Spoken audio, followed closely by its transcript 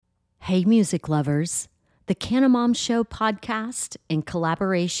Hey, music lovers. The Cannabis Show podcast, in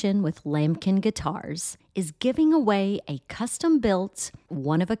collaboration with Lambkin Guitars, is giving away a custom-built,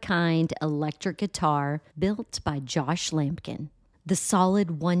 one-of-a-kind electric guitar built by Josh Lambkin. The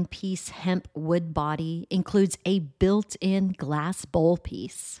solid one-piece hemp wood body includes a built-in glass bowl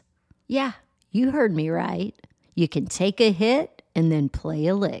piece. Yeah, you heard me right. You can take a hit and then play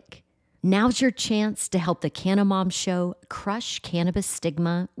a lick. Now's your chance to help the Cannabis Show crush cannabis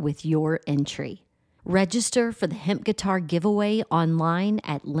stigma with your entry. Register for the hemp guitar giveaway online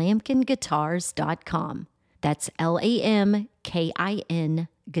at lambkinguitars.com. That's LAMKIN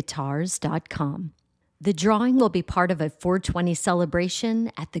guitars.com. The drawing will be part of a 420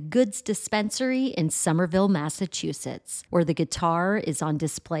 celebration at the Goods Dispensary in Somerville, Massachusetts, where the guitar is on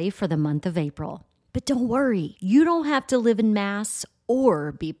display for the month of April. But don't worry, you don't have to live in Mass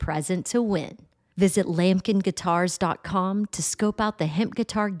or be present to win. Visit lambkinguitars.com to scope out the hemp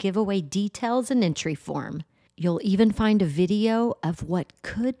guitar giveaway details and entry form. You'll even find a video of what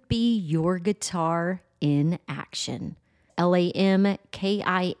could be your guitar in action. LAMKIN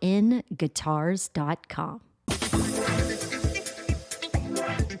guitars.com.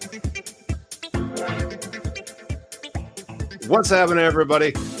 What's happening,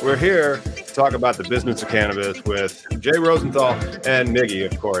 everybody? We're here to talk about the business of cannabis with Jay Rosenthal and Miggy,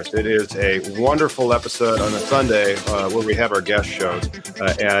 of course. It is a wonderful episode on a Sunday where we have our guest shows.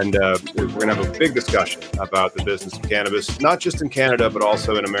 And we're going to have a big discussion about the business of cannabis, not just in Canada, but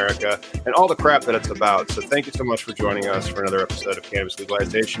also in America, and all the crap that it's about. So thank you so much for joining us for another episode of Cannabis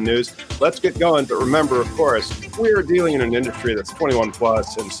Legalization News. Let's get going. But remember, of course, we are dealing in an industry that's 21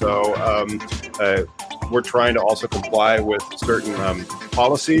 plus. And so we're trying to also comply with certain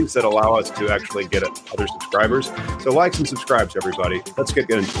policies that allow us to actually get other subscribers. So likes and subscribes, everybody. Let's get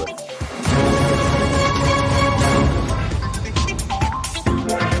into it.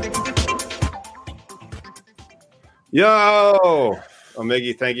 Yo!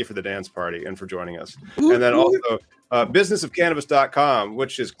 Miggy, thank you for the dance party and for joining us. And then also businessofcannabis.com,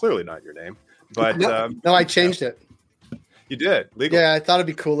 which is clearly not your name. But no, I changed it. You did? Legal. Yeah, I thought it'd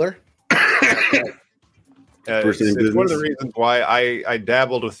be cooler. It's one of the reasons why I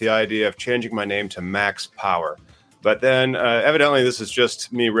dabbled with the idea of changing my name to Max Power. But then evidently this is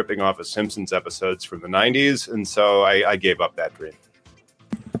just me ripping off a Simpsons episodes from the 90s. And so I gave up that dream.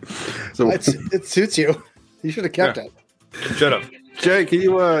 So it suits you. You should have kept it. Shut up. Jay, can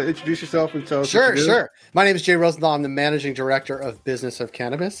you introduce yourself and tell us? Sure. My name is Jay Rosenthal. I'm the managing director of Business of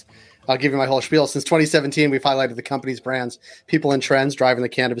Cannabis. I'll give you my whole spiel. Since 2017, we've highlighted the company's brands, people, and trends driving the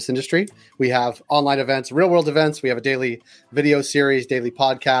cannabis industry. We have online events, real-world events. We have a daily video series, daily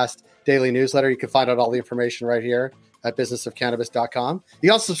podcast, daily newsletter. You can find out all the information right here at businessofcannabis.com. You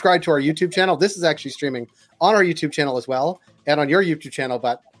can also subscribe to our YouTube channel. This is actually streaming on our YouTube channel as well, and on your YouTube channel,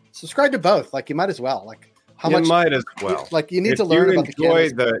 but subscribe to both. Like, you might as well. Like, you might as well. Like, you need to learn about the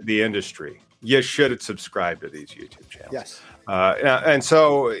cannabis. If you enjoy the industry, you should subscribe to these YouTube channels. Yes. And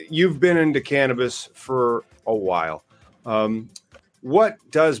so you've been into cannabis for a while. What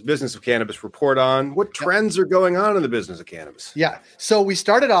does Business of Cannabis report on? What trends are going on in the business of cannabis? Yeah. So we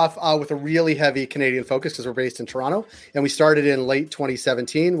started off with a really heavy Canadian focus because we're based in Toronto. And we started in late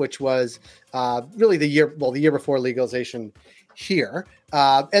 2017, which was really the year before legalization here.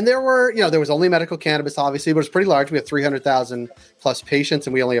 And there was only medical cannabis, obviously, but it's pretty large. We have 300,000 plus patients,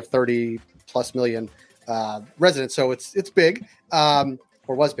 and we only have 30 plus million residents. So it's big, or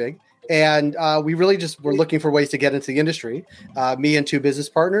was big. And we really just were looking for ways to get into the industry. Me and two business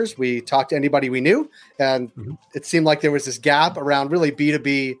partners, we talked to anybody we knew. And it seemed like there was this gap around really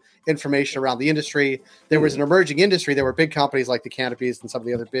B2B information around the industry. There was an emerging industry. There were big companies like the Cannabis and some of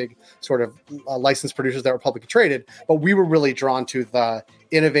the other big sort of licensed producers that were publicly traded. But we were really drawn to the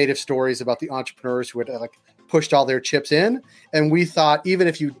innovative stories about the entrepreneurs who had pushed all their chips in. And we thought, even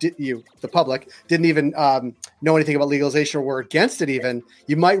if the public didn't even know anything about legalization or were against it even,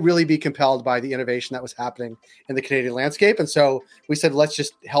 you might really be compelled by the innovation that was happening in the Canadian landscape. And so we said, let's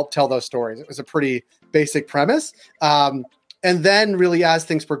just help tell those stories. It was a pretty basic premise. And then really as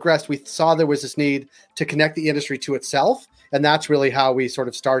things progressed, we saw there was this need to connect the industry to itself. And that's really how we sort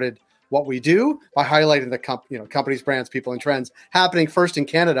of started what we do by highlighting the companies, brands, people, and trends happening first in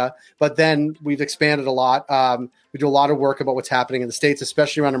Canada, but then we've expanded a lot. We do a lot of work about what's happening in the States,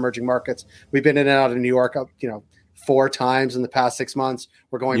 especially around emerging markets. We've been in and out of New York, 4 times in the past 6 months.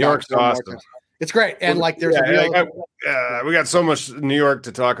 We're going New York's awesome. It's great. And we got so much New York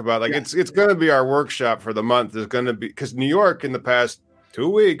to talk about. It's going to be our workshop for the month. Is going to be because New York in the past 2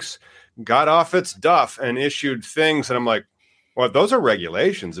 weeks got off its duff and issued things. And I'm like, well, those are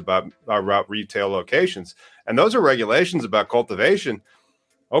regulations about retail locations. And those are regulations about cultivation.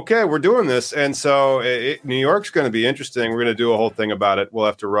 okay, we're doing this. And so New York's going to be interesting. We're going to do a whole thing about it. We'll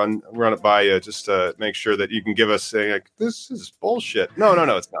have to run it by you just to make sure that you can give us like, this is bullshit. No,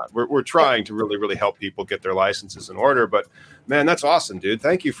 it's not. We're trying to really, really help people get their licenses in order. But man, that's awesome, dude.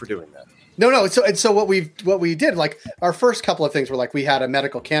 Thank you for doing that. No. So what we did, like our first couple of things were like we had a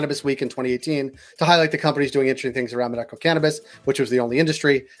medical cannabis week in 2018 to highlight the companies doing interesting things around medical cannabis, which was the only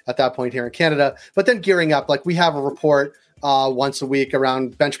industry at that point here in Canada. But then gearing up, like we have a report once a week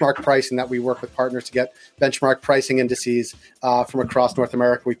around benchmark pricing that we work with partners to get benchmark pricing indices from across North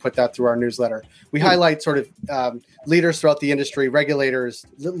America. We put that through our newsletter. We highlight sort of leaders throughout the industry, regulators,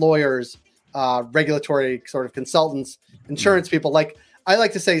 lawyers, regulatory sort of consultants, insurance people. Like I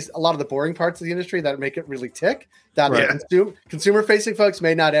like to say a lot of the boring parts of the industry that make it really tick that consumer facing folks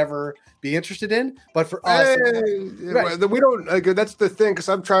may not ever be interested in, but for us, we don't. Like, that's the thing, because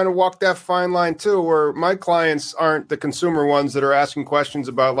I'm trying to walk that fine line too, where my clients aren't the consumer ones that are asking questions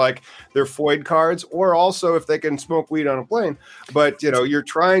about like their FOID cards, or also if they can smoke weed on a plane. But you're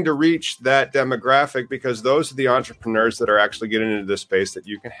trying to reach that demographic because those are the entrepreneurs that are actually getting into this space that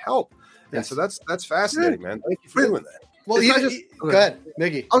you can help. And so that's fascinating, man. Thank you for doing that. Well, go ahead,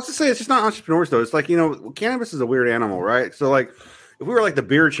 Miggy. I was to say it's just not entrepreneurs though. It's like cannabis is a weird animal, right? So like if we were like the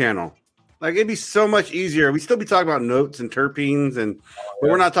beer channel. Like it'd be so much easier. We'd still be talking about notes and terpenes,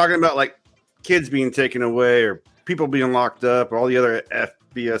 but we're not talking about like kids being taken away or people being locked up or all the other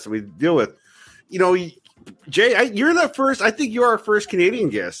FBS that we deal with. Jay, you're the first. I think you're our first Canadian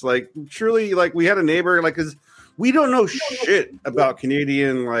guest. Like truly, like we had a neighbor, like because we don't know shit about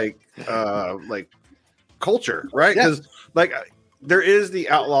Canadian like culture, right? Because like there is the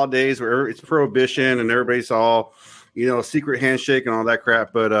outlaw days where it's prohibition and everybody's all secret handshake and all that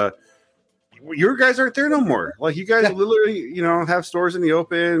crap, but your guys aren't there no more. Like you guys literally, have stores in the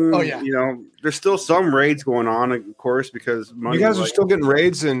open. Oh yeah. There's still some raids going on, of course, because money. You guys are still getting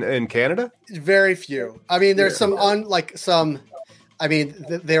raids in Canada? Very few. I mean, there's there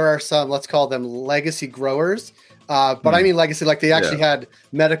are some, let's call them legacy growers. But I mean legacy, like they actually had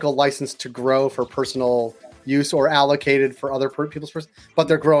medical license to grow for personal use or allocated for other people's person, but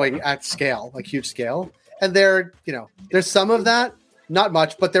they're growing at scale, like huge scale. And there's some of that. Not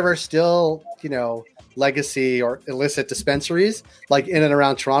much, but there are still, legacy or illicit dispensaries like in and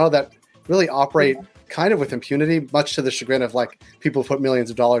around Toronto that really operate kind of with impunity, much to the chagrin of like people who put millions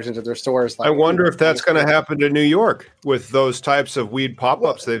of dollars into their stores. Like, I wonder if that's going to happen to New York with those types of weed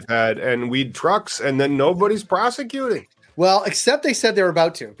pop-ups they've had and weed trucks, and then nobody's prosecuting. Well, except they said they were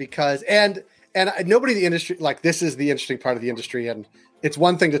about to, because and nobody in the industry, like this is the interesting part of the industry, and it's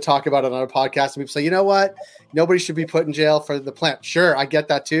one thing to talk about it on a podcast and people say, you know what? Nobody should be put in jail for the plant. Sure, I get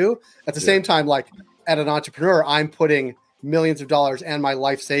that too. At the same time, like as an entrepreneur, I'm putting millions of dollars and my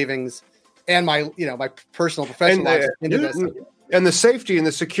life savings and my, my personal professional life into this. And the safety and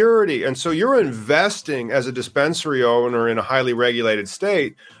the security. And so you're investing as a dispensary owner in a highly regulated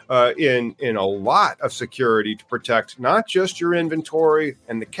state in a lot of security to protect not just your inventory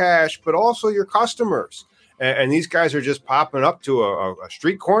and the cash, but also your customers. And these guys are just popping up to a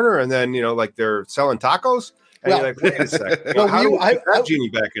street corner, and then like they're selling tacos. And you're like, wait a second, how do we get that genie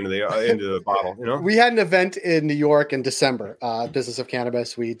back into the bottle? We had an event in New York in December, Business of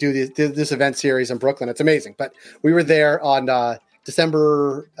Cannabis. We did this event series in Brooklyn. It's amazing. But we were there on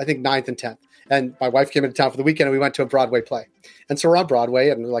December, I think 9th and 10th. And my wife came into town for the weekend, and we went to a Broadway play. And so we're on Broadway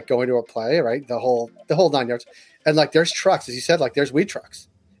and like going to a play, right? The whole 9 yards. And like there's trucks, as you said, like there's weed trucks,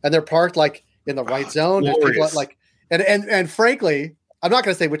 and they're parked like in the right zone. There's people like, and frankly, I'm not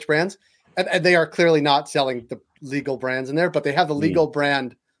going to say which brands, and they are clearly not selling the legal brands in there, but they have the legal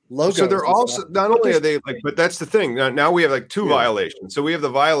brand logo. So they're also not only are they like, but that's the thing. Now we have like two violations. So we have the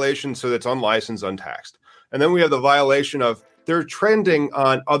violation, so that's unlicensed, untaxed, and then we have the violation of they're trending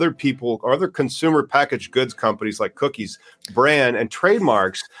on other people or other consumer packaged goods companies like cookies, brand, and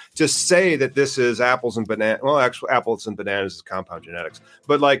trademarks to say that this is apples and bananas. Well, actually, apples and bananas is compound genetics,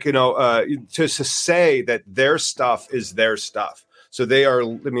 but like to say that their stuff is their stuff. So they are.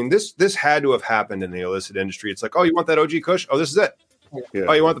 I mean, this had to have happened in the illicit industry. It's like, oh, you want that OG Kush? Oh, this is it. Yeah.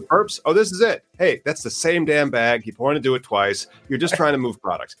 Oh, you want the perps? Oh, this is it. Hey, that's the same damn bag. You want to do it twice. You're just trying to move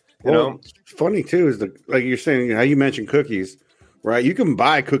product. Funny too is like you're saying how you mentioned cookies, right? You can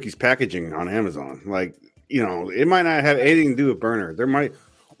buy cookies packaging on Amazon. Like it might not have anything to do with Burner. There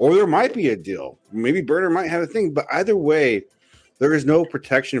might be a deal. Maybe Burner might have a thing, but either way, there is no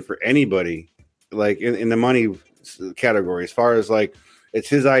protection for anybody. Like in the money category, as far as like it's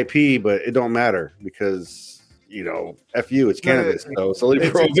his IP, but it don't matter because F you, it's cannabis. So it's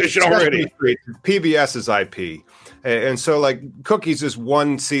illegal prohibition already. PBS is IP. And so, like, cookies is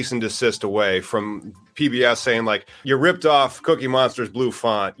one cease and desist away from PBS saying, like, you ripped off Cookie Monster's blue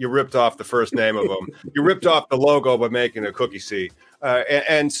font. You ripped off the first name of them. You ripped off the logo by making a cookie C.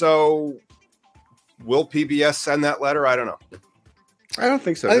 And so will PBS send that letter? I don't know. I don't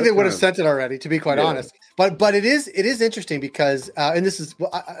think so. I think they would have sent it already, to be quite honest. But it is interesting because, and this is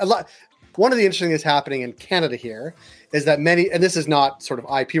a lot. One of the interesting things happening in Canada here is that and this is not sort of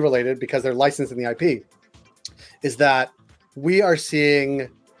IP related because they're licensed in the IP, is that we are seeing,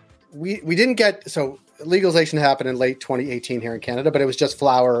 we didn't get, so legalization happened in late 2018 here in Canada, but it was just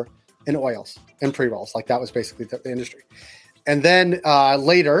flower and oils and pre-rolls. Like that was basically the industry. And then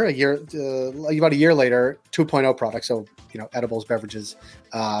later, about a year later, 2.0 products, so edibles, beverages,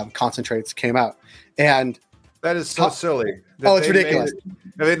 concentrates came out, and that is so silly. It's ridiculous.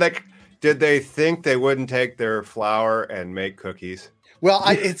 Did they think they wouldn't take their flour and make cookies? Well,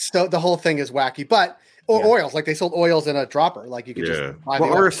 the whole thing is wacky, but oils, like they sold oils in a dropper, like you could just buy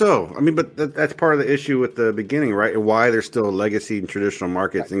RSO. I mean, but that's part of the issue with the beginning, right? And why there's still legacy and traditional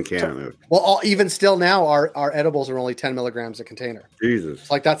markets in Canada. Even still now, our edibles are only 10 milligrams a container.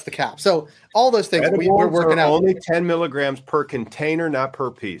 Jesus, like that's the cap. So all those things we're working out. Only 10 milligrams per container, not per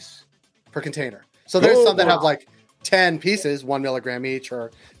piece. Per container. So there's some that have like 10 pieces, 1 milligram each,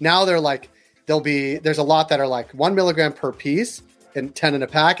 or now they're like there's a lot that are like 1 milligram per piece and 10 in a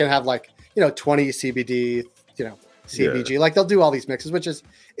pack and have like 20 CBD, CBG. Like they'll do all these mixes, which is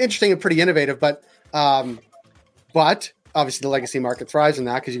interesting and pretty innovative. But obviously the legacy market thrives in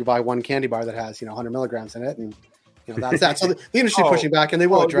that because you can buy one candy bar that has 100 milligrams in it, and that's that. So the industry pushing back, and they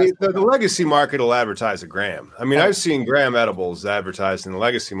will address the legacy market will advertise a gram. I mean, I've seen gram edibles advertised in the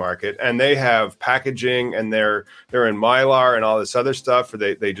legacy market, and they have packaging, and they're in Mylar and all this other stuff. Or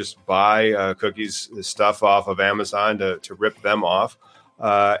they just buy cookies stuff off of Amazon to rip them off.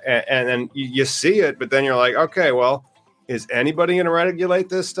 And then you see it, but then you're like, okay, well, is anybody going to regulate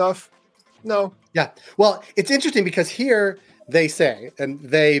this stuff? No. Yeah. Well, it's interesting because here they say, and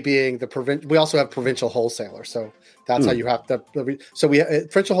they being we also have provincial wholesalers. So that's how you have to. So we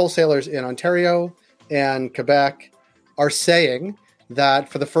provincial wholesalers in Ontario and Quebec are saying that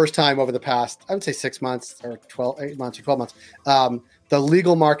for the first time over the past, I would say 6 months or 8 months or 12 months, the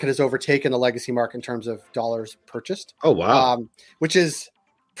legal market has overtaken the legacy market in terms of dollars purchased. Oh, wow. Which is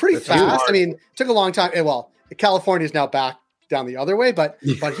pretty fast. I mean, it took a long time. Well, California is now back down the other way, but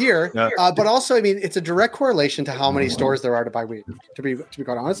here, but also, I mean, it's a direct correlation to how many stores there are to buy weed. To be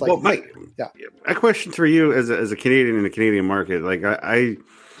quite honest, like, Mike, a question for you as a Canadian in the Canadian market, like I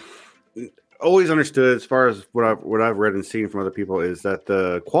always understood, as far as what I've read and seen from other people, is that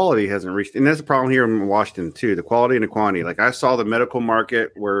the quality hasn't reached, and that's a problem here in Washington too. The quality and the quantity. Like I saw the medical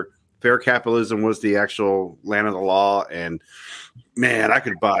market where fair capitalism was the actual land of the law, and man, I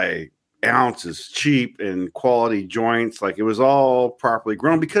could buy ounces cheap and quality joints. Like it was all properly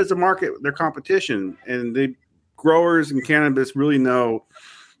grown because the market, their competition, and the growers in cannabis really know,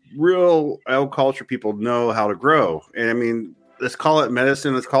 real culture people know how to grow. And I mean, let's call it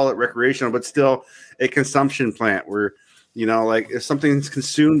medicine, let's call it recreational, but still a consumption plant where, like if something's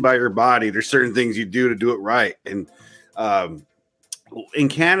consumed by your body, there's certain things you do to do it right. And in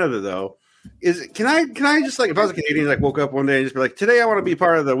Canada though, can I just, like, if I was a Canadian, like woke up one day and just be like, today I want to be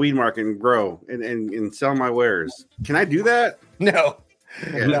part of the weed market and grow and sell my wares. Can I do that? No.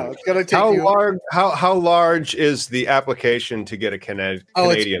 Yeah. No, it's gonna take how large is the application to get a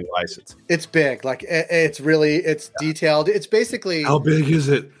Canadian license? It's big. Like it's detailed. It's basically, how big is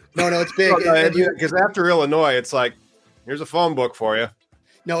it? No, it's big. Because after Illinois, it's like, here's a phone book for you.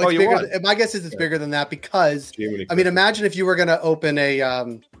 No, it's bigger. My guess is it's bigger than that because I mean, imagine if you were going to open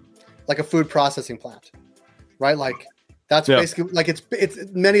a like a food processing plant, right? Like that's basically like it's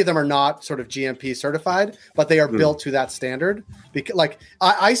many of them are not sort of GMP certified, but they are built to that standard. Because like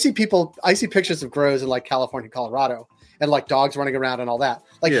I see pictures of grows in like California, Colorado, and like dogs running around and all that.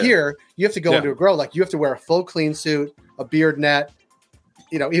 Like here, you have to go into a grow, like you have to wear a full clean suit, a beard net,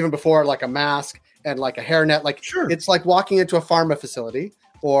 even before like a mask and like a hair net. Like it's like walking into a pharma facility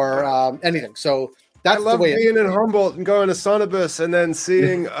or anything. So that's I love the way being in Humboldt and going to Cannabis and then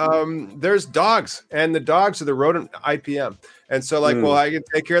seeing there's dogs, and the dogs are the rodent IPM. And so like, well, I can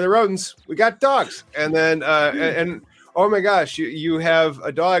take care of the rodents. We got dogs. And then and oh my gosh, you have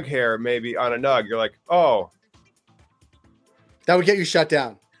a dog hair maybe on a nug. You're like, oh, that would get you shut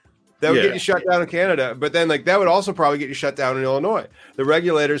down. That would get you shut down in Canada, but then like that would also probably get you shut down in Illinois. The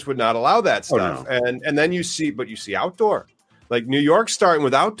regulators would not allow that stuff. Oh, no. And then you see outdoor. Like New York's starting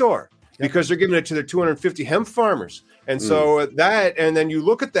with outdoor because they're giving it to their 250 hemp farmers. And so that, and then you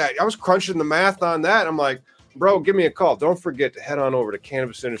look at that, I was crunching the math on that. I'm like, bro, give me a call. Don't forget to head on over to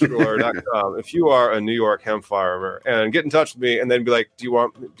cannabisindustrylawyer.com if you are a New York hemp farmer, and get in touch with me, and then be like, do you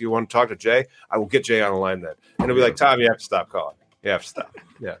want to talk to Jay? I will get Jay on the line then. And it'll be like, Tom, you have to stop calling. You have to stop.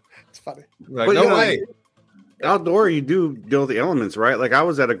 Yeah. It's funny. Like, but, no way. Outdoor, you do deal with the elements, right? Like I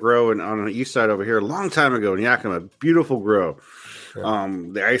was at a grow on the east side over here a long time ago in Yakima, beautiful grow. Yeah.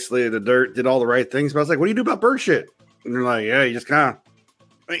 They isolated the dirt, did all the right things, but I was like, what do you do about bird shit? And they're like, yeah, you just kind of,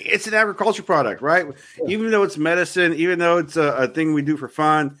 it's an agriculture product, right? Yeah. Even though it's medicine, even though it's a thing we do for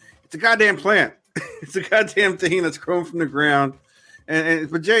fun, it's a goddamn plant. It's a goddamn thing that's grown from the ground.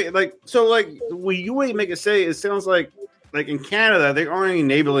 But Jay, what you make it say, it sounds like in Canada, they aren't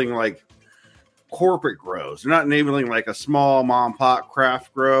enabling like corporate grows. They're not enabling like a small mom and pop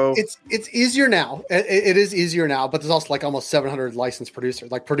craft grow. It's easier now. It is easier now, but there's also like almost 700 licensed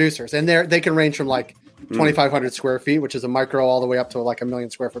producers, and they can range from like 2,500 square feet, which is a micro, all the way up to like 1 million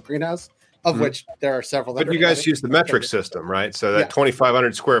square foot greenhouse, of which there are several. But you guys use the metric system, right? So that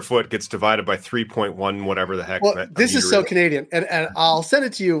 2,500 square foot gets divided by 3.1, whatever the heck. Well, this is so Canadian, and I'll send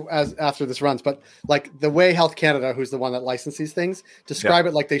it to you after this runs. But like the way Health Canada, who's the one that licenses these things, describe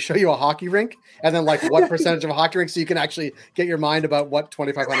it like they show you a hockey rink, and then like what percentage of a hockey rink, so you can actually get your mind about what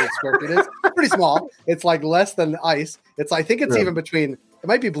 2,500 square feet is. Pretty small. It's like less than ice. I think it's even between. It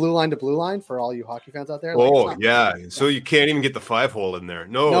might be blue line to blue line for all you hockey fans out there. Oh, yeah. So you can't even get the 5-hole in there.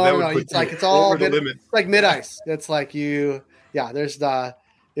 No. It's all like mid ice. It's like there's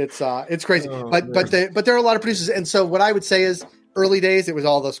it's crazy. But there are a lot of producers. And so what I would say is early days, it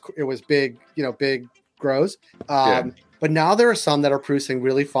was big grows. But now there are some that are producing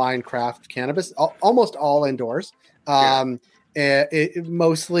really fine craft cannabis, almost all indoors. Mostly,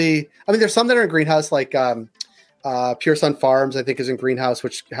 I mean, there's some that are in greenhouse, like, Pure Sun Farms, I think, is in greenhouse,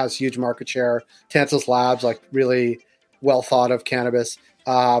 which has huge market share. Tantalus Labs, like really well thought of cannabis.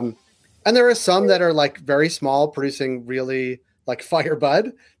 And there are some that are like very small, producing really like fire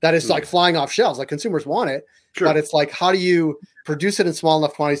bud that is like flying off shelves. Like consumers want it, but it's like, how do you produce it in small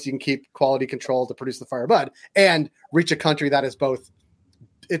enough quantities so you can keep quality control to produce the fire bud and reach a country that is both,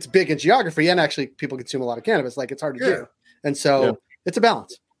 it's big in geography and actually people consume a lot of cannabis. Like it's hard to do. And so it's a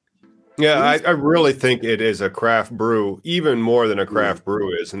balance. Yeah, I really think it is a craft brew, even more than a craft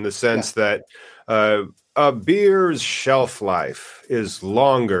brew is, in the sense that a beer's shelf life is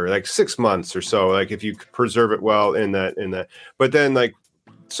longer, like 6 months or so, like if you preserve it well in that. But then like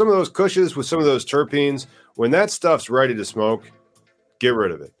some of those cushes with some of those terpenes, when that stuff's ready to smoke, get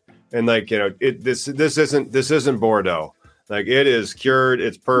rid of it. And like, this isn't Bordeaux. Like it is cured,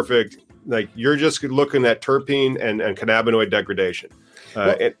 it's perfect. Like you're just looking at terpene and cannabinoid degradation.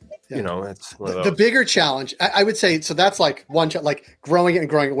 That's the bigger challenge. I would say, so that's like one, like growing it and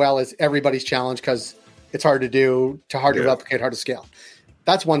growing it well is everybody's challenge because it's hard to do, hard to replicate, hard to scale.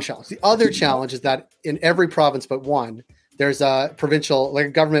 That's one challenge. The other challenge is that in every province but one, there's a provincial, like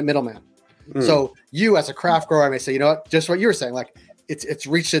a government middleman. So you as a craft grower, I may say, you know what, just what you were saying, like it's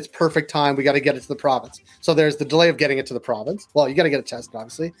reached its perfect time. We got to get it to the province. So there's the delay of getting it to the province. Well, you got to get it tested,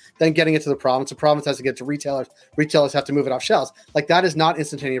 obviously. Then getting it to the province. The province has to get it to retailers. Retailers have to move it off shelves. Like that is not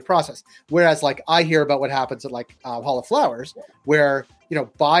instantaneous process. Whereas like I hear about what happens at like Hall of Flowers, where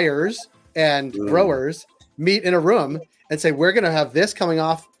buyers and growers meet in a room and say, we're going to have this coming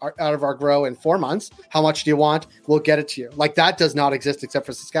out of our grow in 4 months. How much do you want? We'll get it to you. Like that does not exist except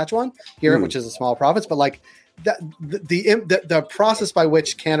for Saskatchewan here, which is a small province. But like the process by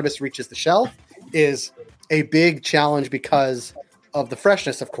which cannabis reaches the shelf is a big challenge because of the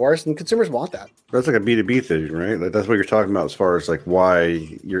freshness, of course, and consumers want that. That's like a B2B thing, right? Like that's what you're talking about as far as like why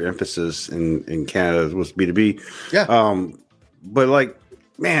your emphasis in Canada was B2B. Yeah. But like,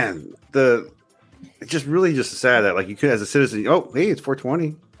 man, it's just sad that like you could, as a citizen, hey, it's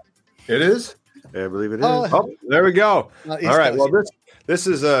 420. It is? Yeah, I believe it is. Oh, there we go. All right. Well, this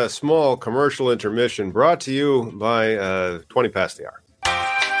is a small commercial intermission brought to you by 20 past the hour.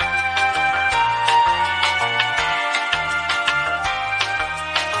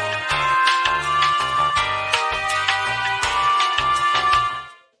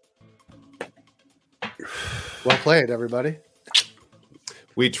 Well played, everybody.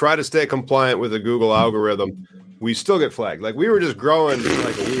 We try to stay compliant with the Google algorithm. We still get flagged. Like we were just growing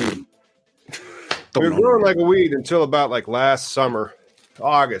like a weed. We were growing like a weed until about like last summer,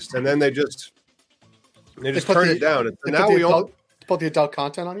 August, and then they just turned it down. And now we put the adult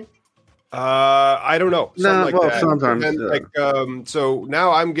content on you. I don't know. Sometimes. And so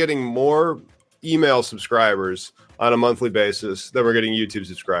now I'm getting more email subscribers on a monthly basis than we're getting YouTube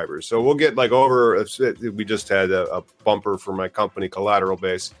subscribers. So we'll get like we just had a bumper for my company, Collateral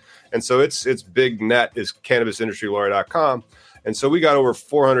Base. And so its big net is cannabisindustrylawyer.com. And so we got over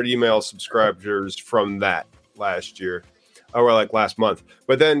 400 email subscribers from that. last year, or like last month.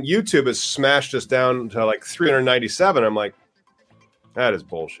 But then YouTube has smashed us down to like 397. I'm like, that is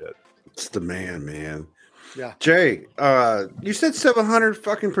bullshit. It's the man. Yeah. Jay, you said 700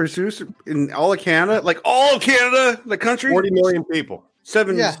 fucking producers in all of Canada? Like all of Canada, the country? 40 million people.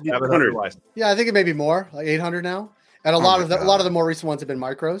 700. Yeah, I think it may be more, like 800 now. And a lot of the more recent ones have been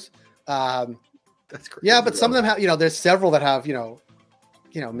micros. That's crazy. Yeah, but some of them have, there's several that have,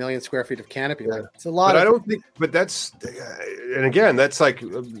 million square feet of canopy. Yeah. Like, it's a lot. But I don't think, but that's, and again, that's like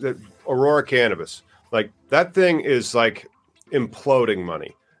the Aurora Cannabis. Like that thing is like imploding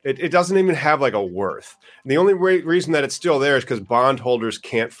money. It doesn't even have like a worth. And the only reason that it's still there is because bondholders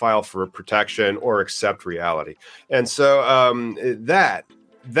can't file for a protection or accept reality. And so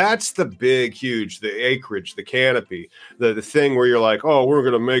that's the big, huge, the acreage, the canopy, the thing where you're like, oh, we're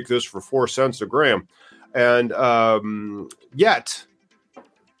going to make this for 4 cents a gram. And yet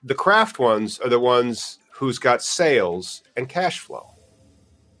the craft ones are the ones who's got sales and cash flow.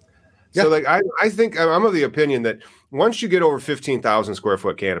 Yeah. So like, I think I'm of the opinion that once you get over 15,000 square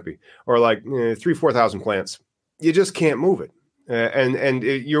foot canopy or like 4,000 plants, you just can't move it. And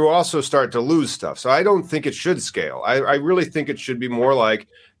you also start to lose stuff. So I don't think it should scale. I really think it should be more like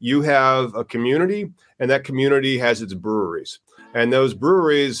you have a community and that community has its breweries. And those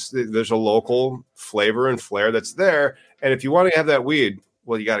breweries, there's a local flavor and flair that's there. And if you want to have that weed,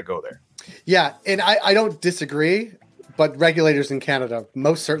 well, you got to go there. Yeah. And I don't disagree, but regulators in Canada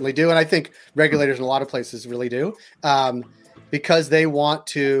most certainly do. And I think regulators in a lot of places really do, because they want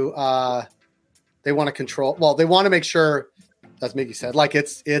to control. Well, they want to make sure, as Miggy said, like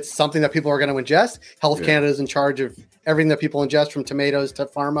it's something that people are going to ingest. Health Canada is in charge of everything that people ingest, from tomatoes to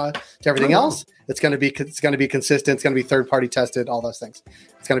pharma to everything else. It's going to be consistent. It's going to be third party tested. All those things.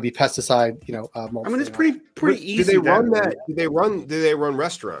 It's going to be pesticide. I mean, it's pretty easy. Do they run that? Do they run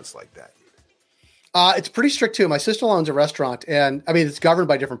restaurants like that? It's pretty strict too. My sister-in-law owns a restaurant, and I mean, it's governed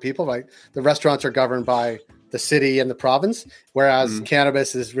by different people. Like the restaurants are governed by the city and the province, whereas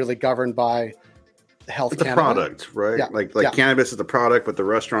cannabis is really governed by Health Canada. The product, right? Yeah. Like cannabis is the product, but the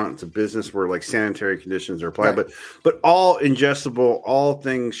restaurant is a business where like sanitary conditions are applied. Right. But all ingestible, all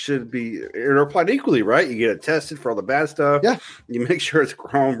things should be applied equally, right? You get it tested for all the bad stuff. Yeah. You make sure it's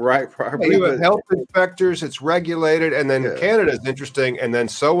grown right properly. You have health inspectors, it's regulated, and then Canada is interesting. And then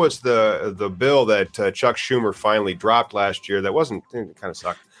so was the bill that Chuck Schumer finally dropped last year. That kind of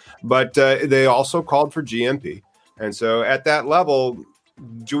sucked, but they also called for GMP. And so at that level,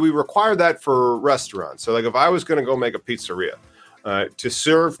 do we require that for restaurants? So like if I was going to go make a pizzeria to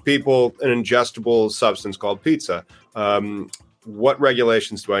serve people an ingestible substance called pizza, what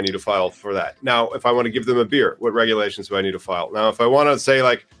regulations do I need to file for that? Now, if I want to give them a beer, what regulations do I need to file? Now, if I want to say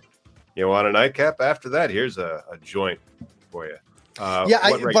like, you want a nightcap after that, here's a joint for you.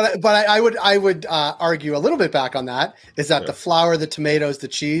 But I would argue a little bit back on that is that the flour, the tomatoes, the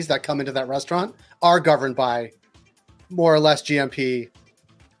cheese that come into that restaurant are governed by more or less GMP.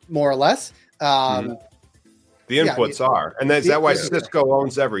 More or less. The inputs are. And is that why Cisco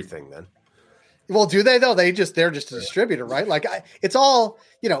owns everything then? Well, do they though? They're just a distributor, right? Like it's all,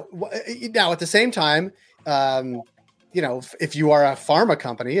 now at the same time, if you are a pharma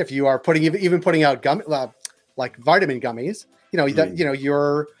company, if you are putting out like vitamin gummies,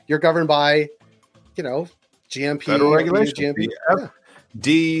 you're governed by, GMP, federal regulation, GMP.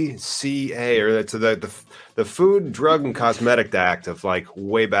 DCA, or that's the Food, Drug, and Cosmetic Act of like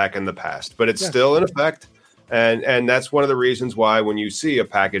way back in the past, but it's still in effect, and that's one of the reasons why when you see a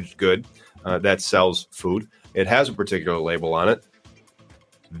packaged good that sells food, it has a particular label on it.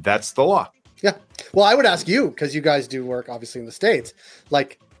 That's the law. Yeah. Well, I would ask you, because you guys do work obviously in the States,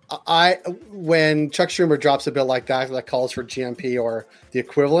 like when Chuck Schumer drops a bill like that calls for GMP or the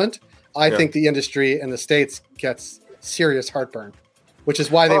equivalent, I think the industry in the States gets serious heartburn. Which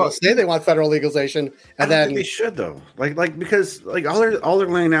is why they will say they want federal legalization, and then they should though, because all they're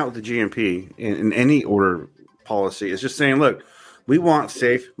laying out with the GMP in any order policy is just saying, look, we want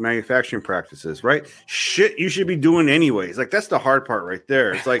safe manufacturing practices, right? Shit, you should be doing anyways. Like that's the hard part right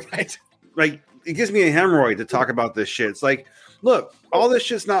there. It's like, like it gives me a hemorrhoid to talk about this shit. It's like, look, all this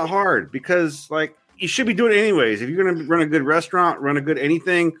shit's not hard because like you should be doing it anyways. If you're gonna run a good restaurant, run a good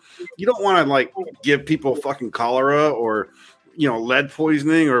anything, you don't want to like give people fucking cholera or lead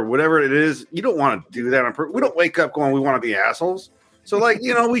poisoning or whatever it is. You don't want to do that. We don't wake up going, we want to be assholes. So like,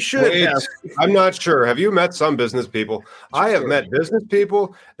 we should have. I'm not sure. Have you met some business people? I have met business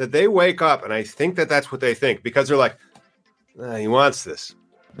people that they wake up and I think that that's what they think because they're like, he wants this.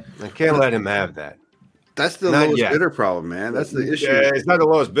 I can't let him have that. That's the lowest bidder problem, man. That's the issue. Yeah, it's not the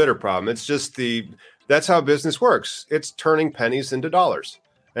lowest bidder problem. It's just that's how business works. It's turning pennies into dollars.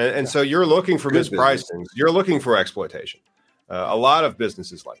 And so you're looking for Good mispricings. You're looking for exploitation. A lot of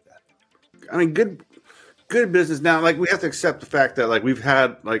businesses like that. I mean, good business. Now, like, we have to accept the fact that, like, we've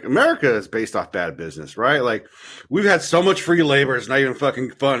had, like, America is based off bad business, right? Like, we've had so much free labor, it's not even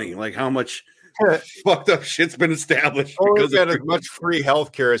fucking funny. Like, how much fucked up shit's been established. Because we had as much free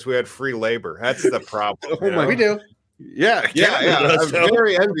healthcare as we had free labor. That's the problem. We do. Yeah. I'm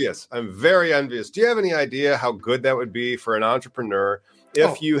very envious. Do you have any idea how good that would be for an entrepreneur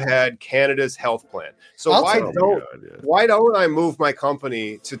if you had Canada's health plan? So why don't I move my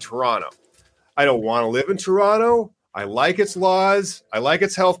company to Toronto? I don't want to live in Toronto. I like its laws. I like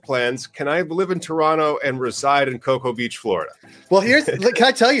its health plans. Can I live in Toronto and reside in Cocoa Beach, Florida? Well, can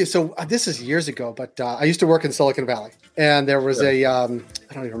I tell you? So this is years ago, but I used to work in Silicon Valley, and there was I don't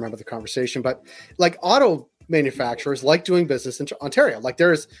even remember the conversation, but like auto manufacturers like doing business in Ontario. Like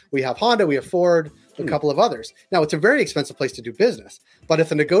we have Honda, we have Ford, a couple of others. Now it's a very expensive place to do business, but if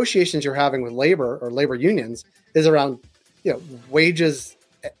the negotiations you're having with labor or labor unions is around, wages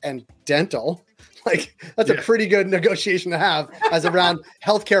and dental, like that's a pretty good negotiation to have as around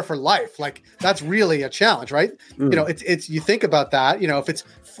healthcare for life. Like that's really a challenge, right? It's you think about that, if it's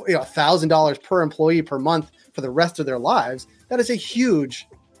 $1,000 per employee per month for the rest of their lives, that is a huge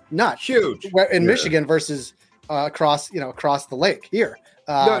nut. Huge. In Michigan versus across the lake here.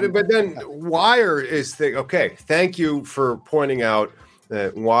 But then Wire is okay. Thank you for pointing out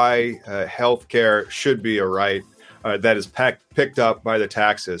why healthcare should be a right that is picked up by the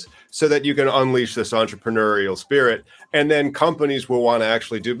taxes, so that you can unleash this entrepreneurial spirit, and then companies will want to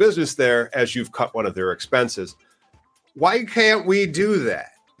actually do business there as you've cut one of their expenses. Why can't we do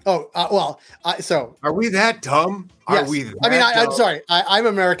that? So are we that dumb? Yes. Are we? I'm sorry. I'm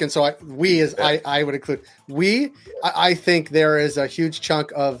American, so I would include we. I think there is a huge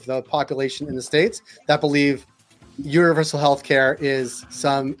chunk of the population in the States that believe universal health care is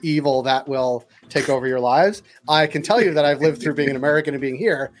some evil that will take over your lives. I can tell you that I've lived through being an American and being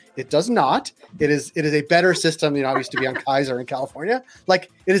here. It does not. It is a better system. I used to be on Kaiser in California.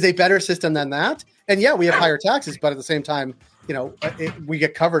 Like, it is a better system than that. And yeah, we have higher taxes, but at the same time, we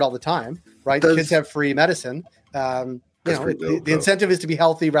get covered all the time, right? Kids have free medicine. The incentive is to be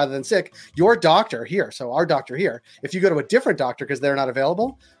healthy rather than sick. Your doctor here, so our doctor here, if you go to a different doctor because they're not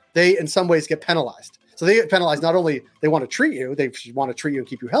available, they in some ways get penalized. So they get penalized. Not only they want to treat you, they want to treat you and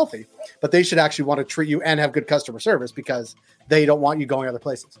keep you healthy, but they should actually want to treat you and have good customer service because they don't want you going other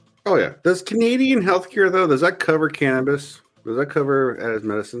places. Oh yeah. Does Canadian healthcare though? Does that cover cannabis? Does that cover as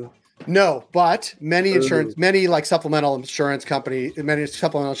medicine? No, but many like supplemental insurance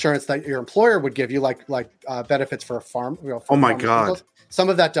that your employer would give you, like benefits for a farm. Oh my God. Some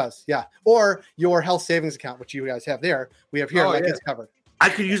of that does, yeah. Or your health savings account, which you guys have there, we have here, gets covered. I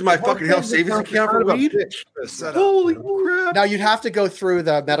could use my fucking health savings account for weed. Holy crap! Now you'd have to go through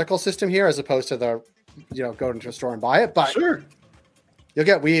the medical system here, as opposed to the, go into a store and buy it. But sure, you'll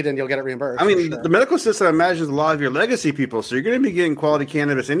get weed and you'll get it reimbursed. I mean, the medical system, I imagine, is a lot of your legacy people, so you're going to be getting quality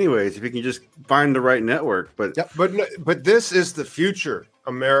cannabis anyways if you can just find the right network. But but this is the future,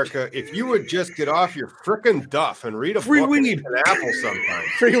 America. If you would just get off your frickin' duff and read a book and eat an apple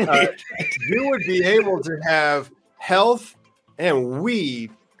sometime, you would be able to have health and weed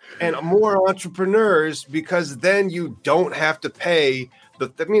and more entrepreneurs, because then you don't have to pay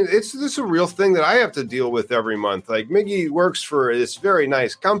this is a real thing that I have to deal with every month. Like, Miggy works for this very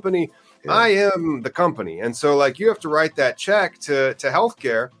nice company. Yeah. I am the company. And so you have to write that check to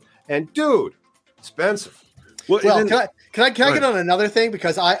healthcare, and dude, expensive. Well, can I get on another thing?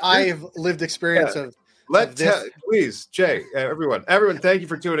 Because I've lived experience of please, Jay, everyone, thank you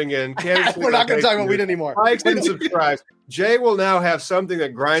for tuning in. We're not going to talk about weed anymore. Like and subscribe. Jay will now have something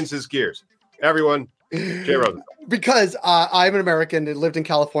that grinds his gears. Everyone, Jay Rosenthal. Because I'm an American and lived in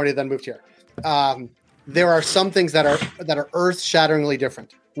California, then moved here. There are some things that are earth-shatteringly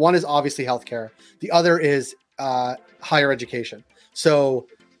different. One is obviously healthcare. The other is higher education. So,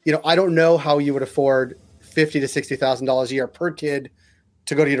 I don't know how you would afford $50,000 to $60,000 a year per kid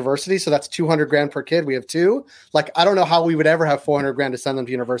to go to university. So that's $200,000 per kid. We have two. I don't know how we would ever have $400,000 to send them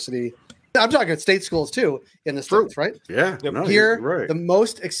to university. I'm talking state schools too in the States, right? Yeah. No, here, right. The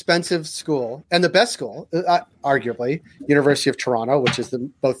most expensive school and the best school, arguably, University of Toronto, which is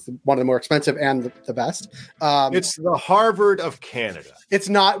both one of the more expensive and the best. It's the Harvard of Canada. It's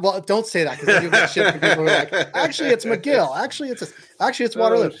not. Well, don't say that, because you get shit from people who are like, actually, it's McGill. Actually, it's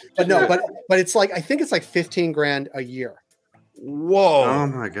Waterloo. But no, but it's I think it's $15,000 a year. Whoa! Oh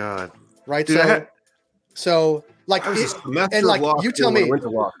my God! Right. Dude, so you tell me. Went to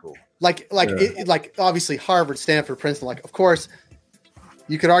law school. Obviously Harvard, Stanford, Princeton. Of course,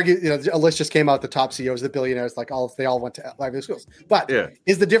 you could argue, a list just came out, the top CEOs, the billionaires, they all went to Ivy schools. But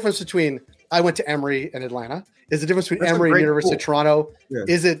is the difference between I went to Emory in Atlanta? Is the difference between Emory and University of Toronto? Yeah.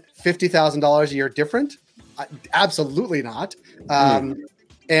 Is it $50,000 a year different? Absolutely not.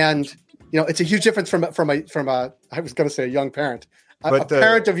 And it's a huge difference from a I was going to say a young parent, a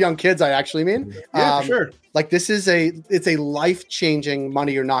parent of young kids. I actually mean, for sure. Like it's a life-changing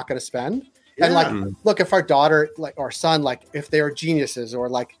money you're not going to spend. Yeah. And look, if our daughter or son, if they are geniuses, or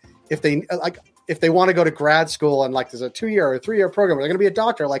if they want to go to grad school and there's a 2-year or 3-year program where they're going to be a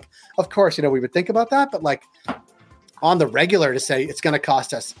doctor, of course, we would think about that. But on the regular, to say it's going to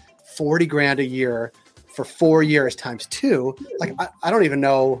cost us $40,000 a year for 4 years times 2, I don't even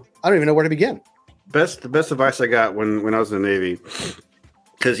know where to begin. The best advice I got when I was in the Navy,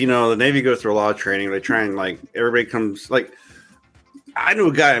 because the Navy goes through a lot of training. They try and everybody comes I knew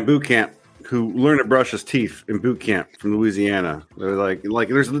a guy in boot camp who learned to brush his teeth in boot camp from Louisiana. They're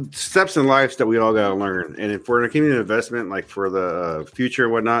there's steps in life that we all got to learn. And if we're making an investment, for the future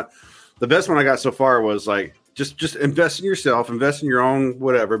and whatnot, the best one I got so far was just invest in yourself, invest in your own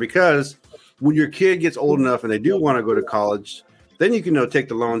whatever, because when your kid gets old enough and they do want to go to college, then you can take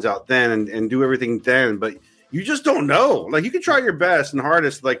the loans out then and do everything then. But you just don't know. You can try your best and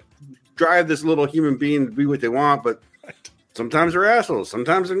hardest, drive this little human being to be what they want, but sometimes they're assholes.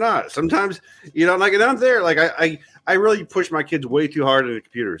 Sometimes they're not. Sometimes, and I'm there. I really push my kids way too hard into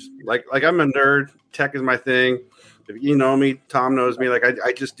computers. I'm a nerd. Tech is my thing. If you know me, Tom knows me.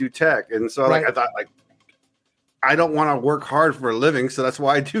 I just do tech. And so I thought I don't want to work hard for a living. So that's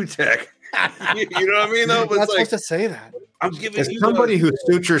why I do tech. You know what I mean? Though, but not supposed to say that. I'm giving you somebody who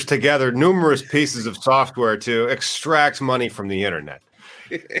sutures together numerous pieces of software to extract money from the internet.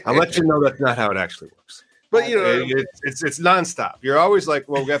 I'll let you know that's not how it actually works. But it's nonstop. You're always well,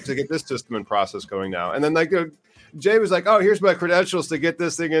 we have to get this system and process going now. And then Jay was oh, here's my credentials to get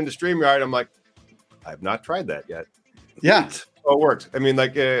this thing into StreamYard. I'm I've not tried that yet. Yeah. Oh, it works. I mean,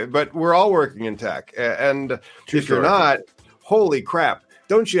 but we're all working in tech. And if you're not, holy crap.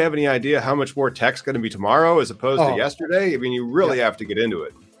 Don't you have any idea how much more tech's going to be tomorrow as opposed to yesterday? I mean, you really have to get into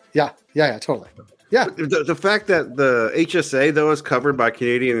it. Yeah, totally. Yeah. The fact that the HSA, though, is covered by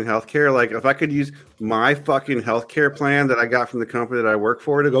Canadian healthcare, if I could use my fucking healthcare plan that I got from the company that I work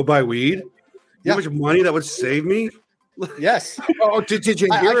for to go buy weed, you know how much money that would save me? Yes. Oh, did you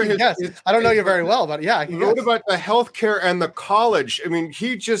hear his? Yes. I don't know you very well, but yeah. What about the healthcare and the college? I mean,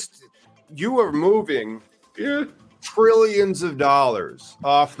 you are moving trillions of dollars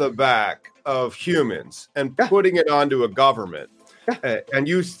off the back of humans and putting it onto a government. And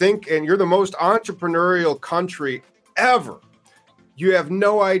you think, and you're the most entrepreneurial country ever. You have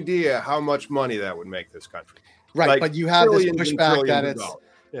no idea how much money that would make this country. Right. But you have this pushback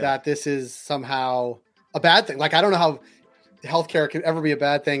that this is somehow a bad thing. I don't know how healthcare could ever be a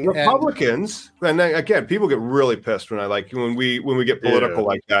bad thing. Republicans, and then, again, people get really pissed when when we get political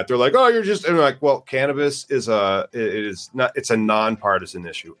like that. They're oh, you're just, and well, cannabis is it's a nonpartisan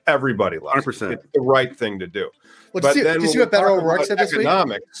issue. Everybody loves 100%. It's the right thing to do. Well, did you see what Beto O'Rourke said this week?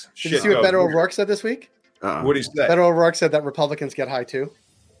 Did you see what Beto O'Rourke said this week? What did he say? Beto O'Rourke said that Republicans get high too.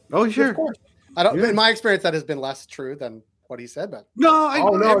 Oh, sure. Of course. I don't. In my experience, that has been less true than what he said. But no.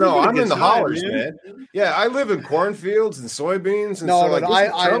 I'm in the hollers, man. Yeah, I live in cornfields and soybeans. And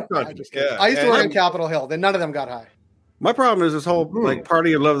I used to work in Capitol Hill. Then none of them got high. My problem is this whole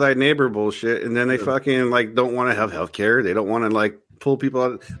party of love thy neighbor bullshit, and then they fucking don't want to have health care. They don't want to pull people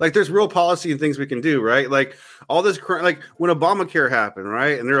out. There's real policy and things we can do, right? All this when Obamacare happened,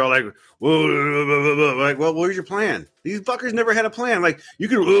 right? And they're all whoa, well, where's your plan? These fuckers never had a plan. You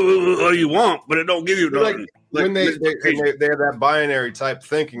can all you want, but it don't give you nothing. When they have that binary type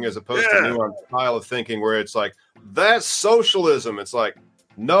thinking as opposed to nuanced style of thinking where it's that's socialism. It's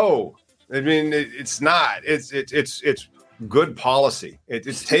no. I mean, it's not. It's good policy.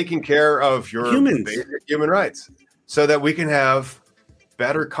 It's taking care of your basic human rights so that we can have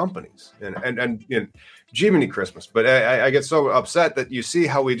better companies and Jiminy Christmas. But I get so upset that you see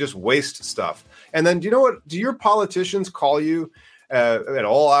how we just waste stuff. And then, do you know what? Do your politicians call you at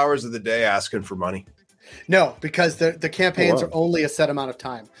all hours of the day asking for money? No, because the campaigns are only a set amount of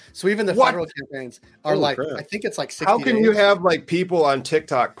time. So even the federal campaigns are I think it's 60 How can days. you have people on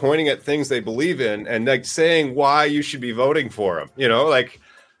TikTok pointing at things they believe in and saying why you should be voting for them?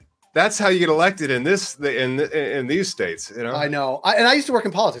 That's how you get elected in these states. I know. I used to work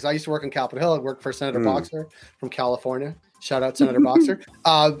in politics. I used to work in Capitol Hill. I worked for Senator Boxer from California. Shout out Senator Boxer.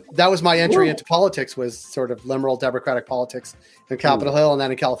 That was my entry into politics, was sort of liberal democratic politics in Capitol Hill and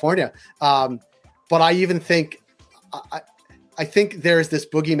then in California. But I even think I think there's this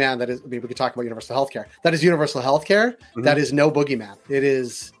boogeyman that is. I mean, we could talk about universal healthcare. That is universal healthcare. Mm-hmm. That is no boogeyman. It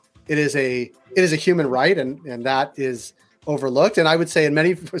is a human right, and that is overlooked. And I would say, in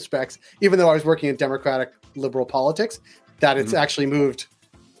many respects, even though I was working in democratic liberal politics, that it's actually moved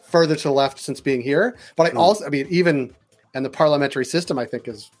further to the left since being here. But I mean, even and the parliamentary system, I think,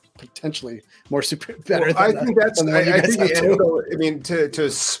 is potentially more better. Well, I think that's. I think to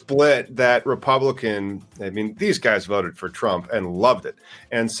split that Republican. I mean, these guys voted for Trump and loved it,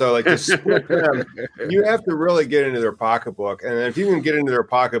 and so like to split them, you have to really get into their pocketbook, and if you can get into their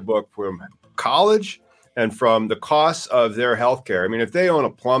pocketbook from college and from the costs of their healthcare. I mean, if they own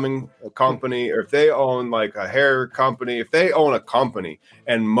a plumbing company, or if they own like a hair company, if they own a company,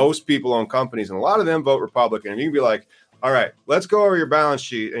 and most people own companies, and a lot of them vote Republican, and you can be like, all right, let's go over your balance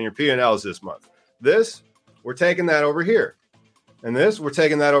sheet and your P&Ls this month. This, we're taking that over here. And this, we're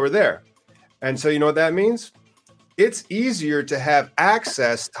taking that over there. And so you know what that means? It's easier to have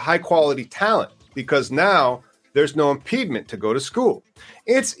access to high quality talent because now there's no impediment to go to school.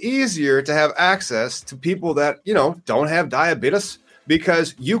 It's easier to have access to people that, don't have diabetes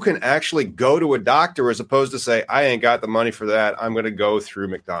because you can actually go to a doctor as opposed to say, I ain't got the money for that. I'm going to go through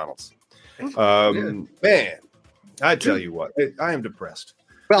McDonald's. Man. I tell you what, I am depressed.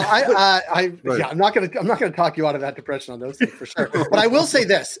 Well, I'm not gonna talk you out of that depression on those things for sure. But I will say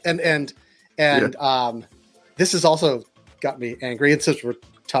this, and this has also got me angry. And since we're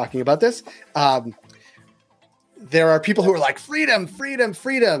talking about this, there are people who are like freedom, freedom,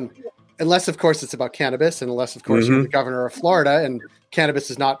 freedom, unless of course it's about cannabis, and unless of course you're the governor of Florida, and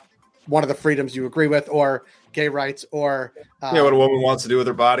cannabis is not one of the freedoms you agree with, or gay rights, or what a woman wants to do with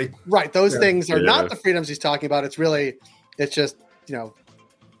her body. Right. Those things are not the freedoms he's talking about. It's just,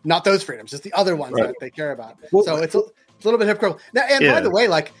 not those freedoms. It's the other ones that they care about. Well, so it's a little bit hypocritical. Now, and by the way,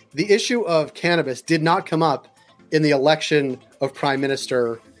 like the issue of cannabis did not come up in the election of prime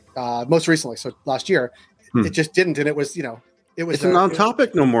minister most recently. So last year, it just didn't. And it was, it's a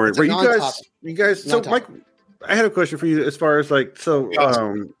non-topic no more. You guys. So Mike, I had a question for you as far as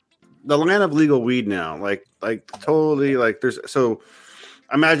the land of legal weed now, like totally, like there's, so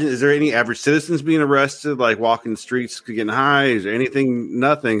imagine, is there any average citizens being arrested, like walking the streets getting high? Is there anything?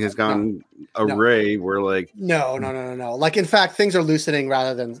 Nothing has gone array where like, no. Like, in fact, things are loosening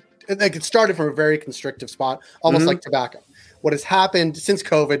rather than like it started from a very constrictive spot, almost like tobacco. What has happened since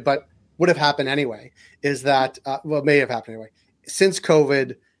COVID, but would have happened anyway, is that, may have happened anyway, since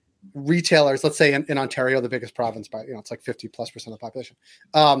COVID, retailers, let's say in Ontario, the biggest province by, it's like 50+% of the population.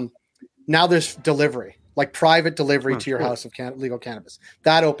 Now there's delivery, like private delivery to your house of legal cannabis.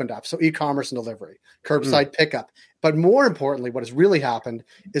 That opened up. So e-commerce and delivery, curbside pickup. But more importantly, what has really happened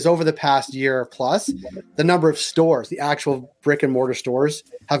is over the past year plus, the number of stores, the actual brick and mortar stores,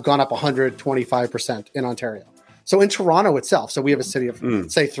 have gone up 125% in Ontario. So in Toronto itself, so we have a city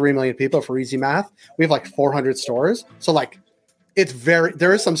of, say, 3 million people for easy math. We have like 400 stores. So like,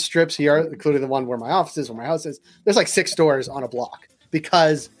 there are some strips here, including the one where my office is, where my house is. There's like 6 stores on a block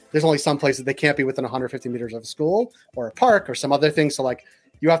because there's only some places they can't be within 150 meters of a school or a park or some other thing. So like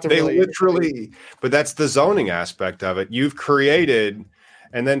you have to literally, but that's the zoning aspect of it. You've created,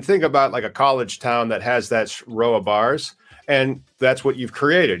 and then think about like a college town that has that row of bars, and that's what you've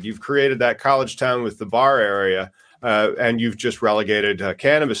created. You've created that college town with the bar area. And you've just relegated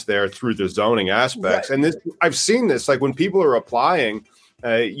cannabis there through the zoning aspects. Right. And I've seen this, like when people are applying,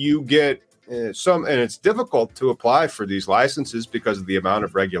 you get and it's difficult to apply for these licenses because of the amount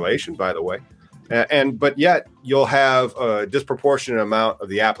of regulation, by the way. But yet you'll have a disproportionate amount of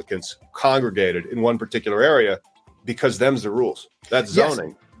the applicants congregated in one particular area because them's the rules. That's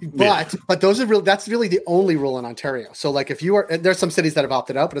zoning. But those are that's really the only rule in Ontario. So like if you are, there's some cities that have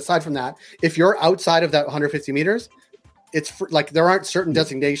opted out, but aside from that, if you're outside of that 150 meters, it's like there aren't certain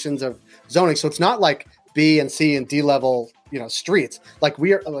designations of zoning. So it's not like B and C and D level, streets. Like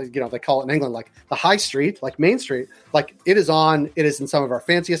we are, they call it in England, like the high street, like Main Street, like it is in some of our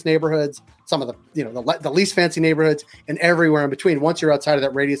fanciest neighborhoods, some of the, the least fancy neighborhoods, and everywhere in between. Once you're outside of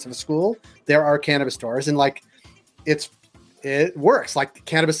that radius of a school, there are cannabis stores, and like it works. Like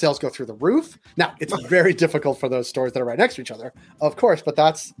cannabis sales go through the roof. Now it's very difficult for those stores that are right next to each other, of course, but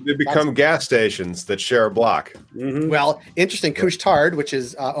they become gas stations that share a block. Mm-hmm. Well, interesting. Couche-Tard, which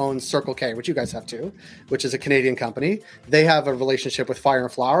is owns Circle K, which you guys have too, which is a Canadian company. They have a relationship with Fire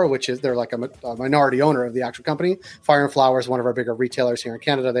and Flower, which is they're like a minority owner of the actual company. Fire and Flower is one of our bigger retailers here in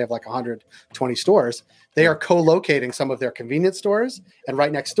Canada. They have like 120 stores. They are co-locating some of their convenience stores, and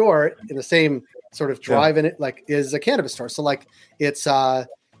right next door in the same sort of drive in it, like is a cannabis store. So like it's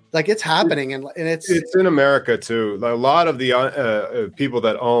Like it's happening, and it's in America too. A lot of the people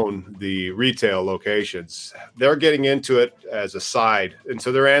that own the retail locations, they're getting into it as a side, and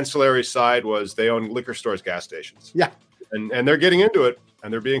so their ancillary side was they own liquor stores, gas stations. Yeah, and they're getting into it,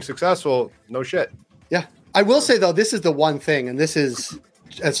 and they're being successful. No shit. Yeah, I will say though, this is the one thing, and this is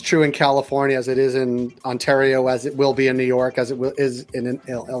as true in California as it is in Ontario, as it will be in New York, as is in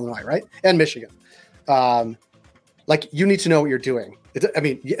Illinois, right, and Michigan. Like you need to know what you're doing.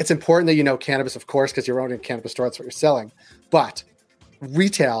 It's important that you know cannabis, of course, because you're owning a cannabis store. That's what you're selling. But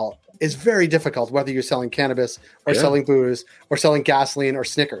retail is very difficult, whether you're selling cannabis or selling booze or selling gasoline or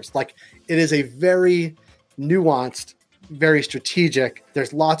Snickers. Like it is a very nuanced, very strategic.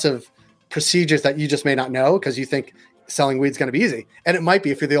 There's lots of procedures that you just may not know because you think selling weed is going to be easy. And it might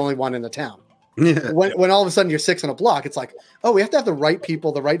be if you're the only one in the town. Yeah. When all of a sudden you're 6 on a block, it's like, oh, we have to have the right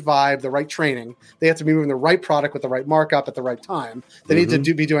people, the right vibe, the right training. They have to be moving the right product with the right markup at the right time. They need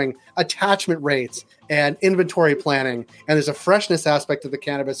to be doing attachment rates and inventory planning. And there's a freshness aspect of the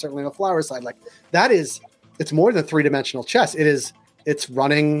cannabis, certainly on the flower side. Like it's more than 3-dimensional chess. It's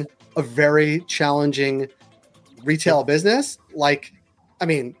running a very challenging retail business. Like,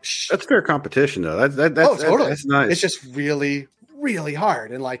 that's fair competition though. Totally. That's nice. It's just really, really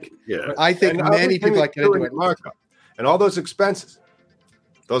hard. And I think many people like get into it. Markup. And all those expenses,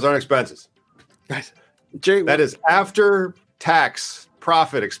 those aren't expenses. Right. Jay, that is after tax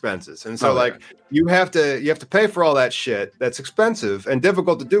profit expenses. And so you have to pay for all that shit. That's expensive and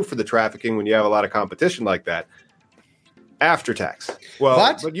difficult to do for the trafficking when you have a lot of competition like that. After tax.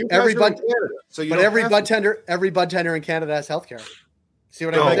 Well, but you guys are in Canada, so every bud tender in Canada has healthcare. See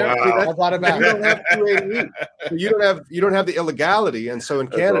what I mean? Wow. You don't have the illegality, and so in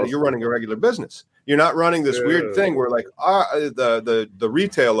Canada you're running a regular business. You're not running this weird thing where the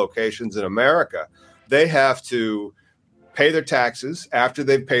retail locations in America, they have to pay their taxes after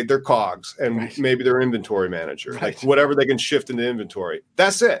they've paid their COGS and maybe their inventory manager, like whatever they can shift into inventory.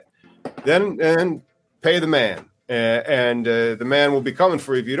 That's it. Then pay the man, and the man will be coming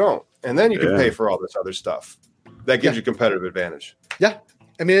for you if you don't, and then you can pay for all this other stuff. That gives you competitive advantage. Yeah.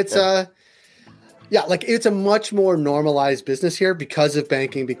 It's it's a much more normalized business here because of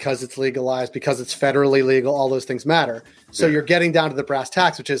banking, because it's legalized, because it's federally legal, all those things matter. So you're getting down to the brass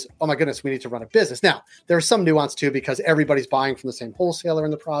tacks, which is, oh my goodness, we need to run a business. Now, there's some nuance too, because everybody's buying from the same wholesaler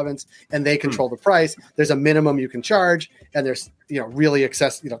in the province and they control the price. There's a minimum you can charge, and there's, really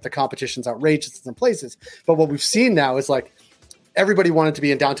the competition's outrageous in some places. But what we've seen now is everybody wanted to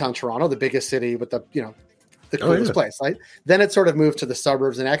be in downtown Toronto, the biggest city with the coolest place, right? Then it sort of moved to the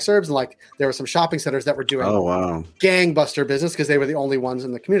suburbs and exurbs, and there were some shopping centers that were doing gangbuster business because they were the only ones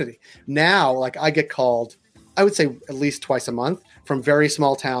in the community. Now, I get called, I would say at least twice a month from very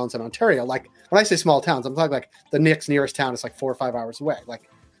small towns in Ontario. When I say small towns, I'm talking the nearest town is 4 or 5 hours away.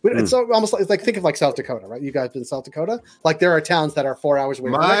 It's almost think of South Dakota, right? You guys been in South Dakota? There are towns that are 4 hours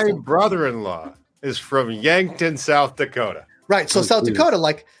away. My brother-in-law is from Yankton, South Dakota. Right. So South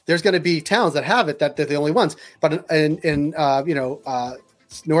Dakota, there's going to be towns that have it, that they're the only ones. But in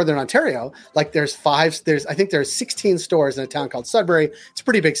Northern Ontario, there's 16 stores in a town called Sudbury. It's a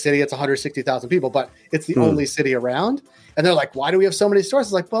pretty big city. It's 160,000 people, but it's the only city around. And they're like, why do we have so many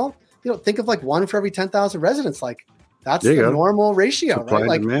stores? It's think of one for every 10,000 residents. That's the normal ratio, supply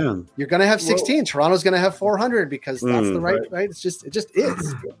right? Demand. You're going to have 16. Well, Toronto's going to have 400 because that's the right. It just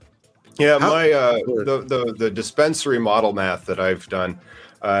is. Yeah, the dispensary model math that I've done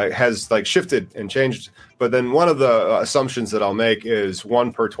has shifted and changed. But then one of the assumptions that I'll make is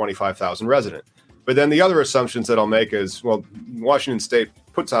 1 per 25,000 resident. But then the other assumptions that I'll make is, Washington State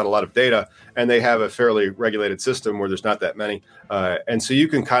puts out a lot of data, and they have a fairly regulated system where there's not that many. And so you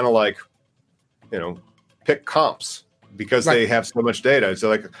can kind of pick comps because they have so much data.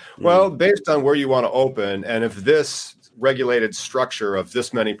 So based on where you want to open, and if this regulated structure of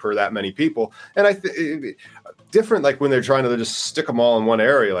this many per that many people, and different when they're trying to just stick them all in one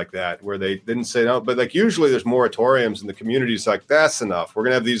area like that where they didn't say no, but usually there's moratoriums in the communities that's enough, we're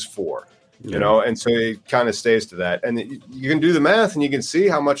gonna have these 4, and so it kind of stays to that, and you can do the math and you can see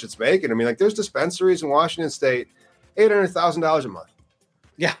how much it's making. There's dispensaries in Washington State, $800,000 a month,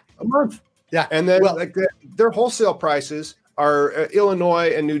 a month, and then their wholesale prices are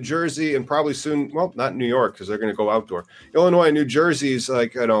Illinois and New Jersey, and probably soon, not New York because they're going to go outdoor. Illinois and New Jersey's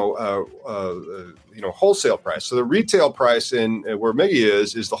wholesale price. So the retail price in where Miggy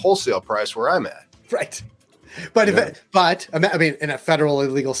is the wholesale price where I'm at. Right, but in a federal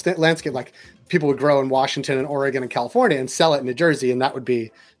illegal landscape, people would grow in Washington and Oregon and California and sell it in New Jersey, and that would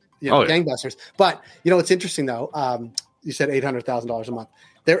be gangbusters. But it's interesting though. You said $800,000 a month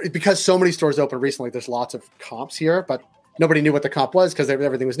there because so many stores open recently. There's lots of comps here, but nobody knew what the comp was because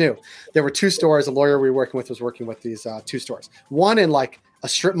everything was new. There were 2 stores. A lawyer we were working with was working with these 2 stores. One in like a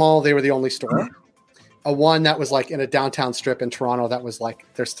strip mall, they were the only store. A one that was like in a downtown strip in Toronto that was like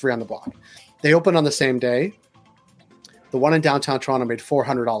there's 3 on the block. They opened on the same day. The one in downtown Toronto made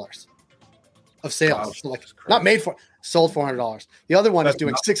 $400 of sales. So like not made for, sold $400. The other one is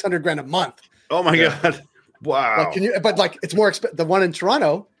doing $600,000 a month. Oh my God. Wow. Like, but like it's more expensive. The one in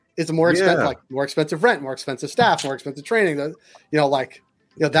Toronto is a more expensive, like more expensive rent, more expensive staff, more expensive training. That's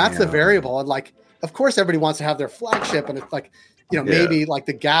the variable. And like, of course, everybody wants to have their flagship, and it's like, maybe like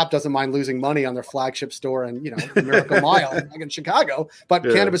the Gap doesn't mind losing money on their flagship store and Miracle Mile in Chicago, but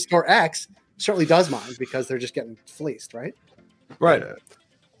Cannabis Store X certainly does mind because they're just getting fleeced, right? Right.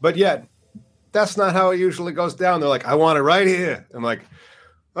 But yet, that's not how it usually goes down. They're like, I want it right here. I'm like,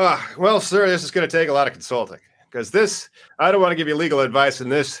 well, sir, this is going to take a lot of consulting because I don't want to give you legal advice in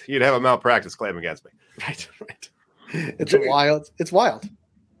this. You'd have a malpractice claim against me. Right. It's wild. It's wild.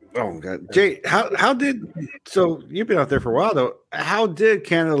 Oh God, Jay, how did, so you've been out there for a while though. How did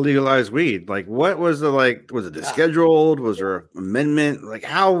Canada legalize weed? Like, what was was it descheduled? Was there an amendment? Like,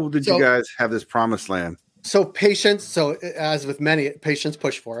 how did you guys have this promised land? So patients, as with many, patients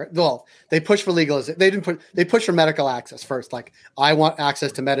push for it. Well, they push for legalization. They push for medical access first. Like, I want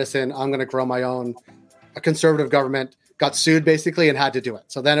access to medicine. I'm going to grow my own. A conservative government got sued basically and had to do it.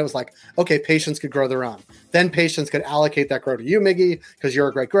 So then it was like, okay, patients could grow their own. Then patients could allocate that grow to you, Miggy, because you're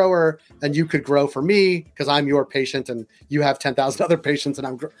a great grower, and you could grow for me because I'm your patient and you have 10,000 other patients. And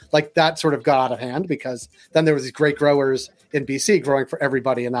I'm like, that sort of got out of hand because then there was these great growers in BC growing for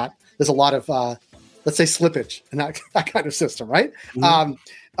everybody. And that there's a lot of, let's say, slippage in that kind of system, right? Mm-hmm.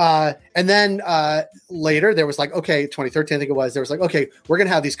 And then later there was like, okay, 2013, I think it was, there was like, okay, we're going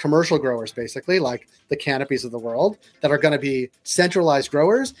to have these commercial growers, basically like the Cannabis of the world, that are going to be centralized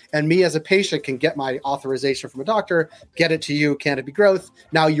growers. And me as a patient can get my authorization from a doctor, get it to you, Cannabis Growth.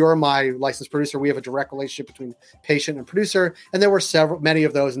 Now you're my licensed producer. We have a direct relationship between patient and producer. And there were many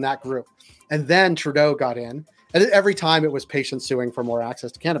of those in that group. And then Trudeau got in. And every time it was patients suing for more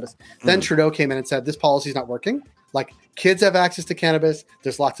access to cannabis. Then Trudeau came in and said, this policy is not working. Like, kids have access to cannabis.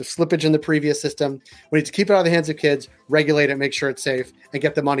 There's lots of slippage in the previous system. We need to keep it out of the hands of kids, regulate it, make sure it's safe, and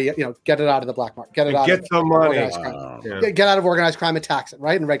get the money, get it out of the black market. Get some money. Get out of organized crime and tax it,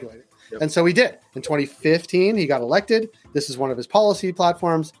 right? And regulate it. Yep. And so he did. In 2015, he got elected. This is one of his policy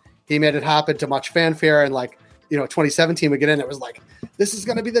platforms. He made it happen to much fanfare. And 2017, we get in, it was like, this is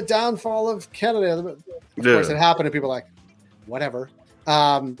going to be the downfall of Canada. Of course, it happened, and people are like, whatever.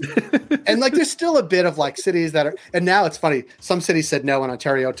 And there's still a bit of cities that are, and now it's funny. Some cities said no in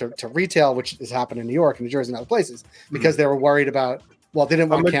Ontario to retail, which has happened in New York and New Jersey and other places because they were worried about, they didn't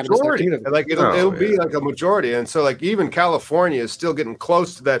want cannabis in their community. It'll be like a majority. And so even California is still getting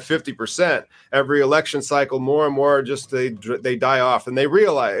close to that 50%. Every election cycle, more and more, just they die off and they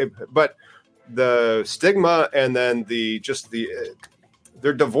realize, but the stigma and then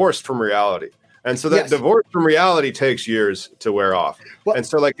they're divorced from reality. And so that divorce from reality takes years to wear off. Well, and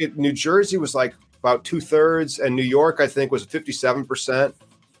so New Jersey was about 2/3 and New York, I think, was 57%.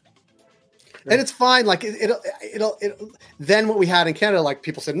 And it's fine. It'll then what we had in Canada,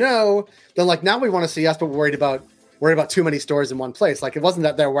 people said no. Then now we want to see yes, but we're worried about too many stores in one place. It wasn't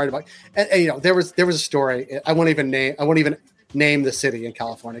that they're worried about. And there was a story. I won't even name the city in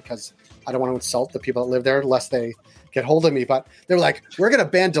California because I don't want to insult the people that live there unless they get hold of me. But they were like, we're going to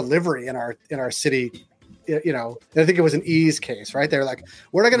ban delivery in our city. And I think it was an ease case, right? They're like,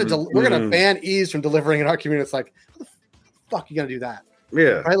 we're not going to we're going to ban ease from delivering in our community. It's like, how the fuck are you going to do that?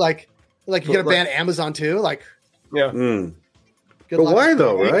 Yeah, right. You're going to ban Amazon too? Yeah. But why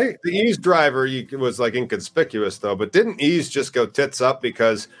though, right? The ease driver was inconspicuous though, but didn't ease just go tits up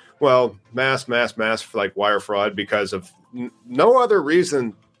because, mass for wire fraud because of no other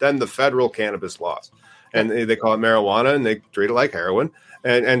reason than the federal cannabis laws. And they call it marijuana and they treat it like heroin.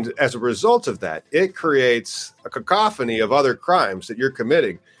 And as a result of that, it creates a cacophony of other crimes that you're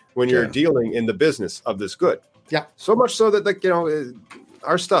committing when you're dealing in the business of this good. Yeah. So much so that,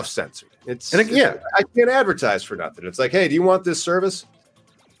 our stuff's censored. I can't advertise for nothing. It's like, hey, do you want this service?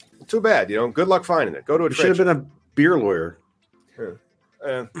 Too bad. Good luck finding it. Go to a trade show. Should have been a beer lawyer.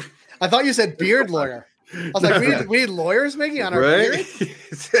 Yeah. I thought you said beard lawyer. I was like, we need lawyers, Mickey, on our beard?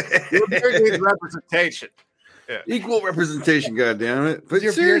 Your beard needs representation. Yeah. Equal representation, goddammit. But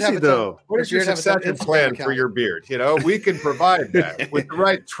your seriously, though, what is your succession plan for your beard? We can provide that. With the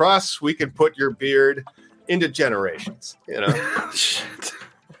right trust, we can put your beard into generations. Shit.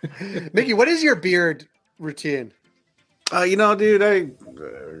 Mickey, what is your beard routine? Dude,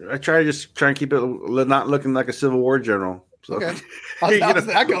 I try and keep it not looking like a Civil War general. So, Okay. How's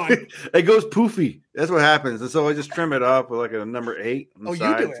that going? It goes poofy. That's what happens. And so I just trim it up with like a number 8 on the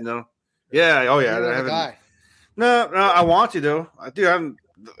sides, you do it? know? Yeah. Oh, yeah. You're the guy. No, I want to though. I do.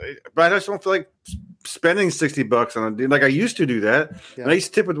 But I just don't feel like spending $60 on it. Like I used to do that. Yeah. And I used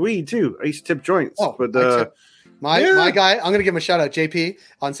to tip with weed too. I used to tip joints. Oh, but my guy, I'm gonna give him a shout out. JP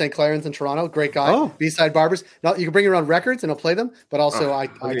on St. Clarence in Toronto, great guy. Oh. B-side barbers. No, you can bring around records and he'll play them. But also, I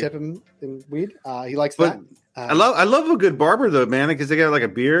tip him in weed. He likes that. I love a good barber though, man, because they got like a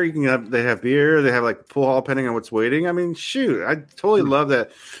beer. They have beer. They have like pool hall, depending on what's waiting. I mean, shoot, I totally love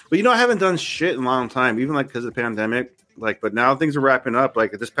that. But I haven't done shit in a long time, even like because of the pandemic. Like, but now things are wrapping up.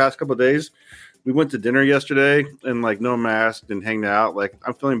 Like this past couple of days, we went to dinner yesterday and like no mask and hanging out. Like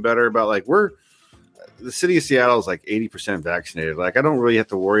I'm feeling better about like the city of Seattle is like 80% vaccinated. Like I don't really have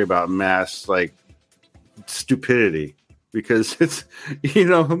to worry about mass like stupidity because it's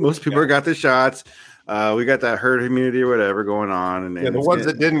most people got the shots. We got that herd immunity or whatever going on, and the ones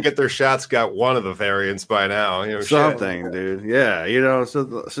that didn't get their shots got one of the variants by now. Something, dude. Yeah,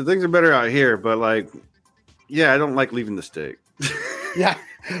 so things are better out here, but like, yeah, I don't like leaving the state. Yeah,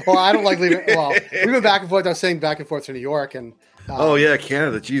 well, I don't like leaving. Well, we went back and forth. I was saying back and forth to New York, and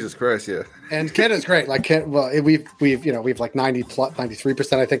Canada, Jesus Christ, yeah. And Canada's great. Like, we've like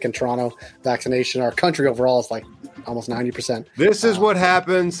 93%, I think, in Toronto vaccination. Our country overall is like almost 90%. This is what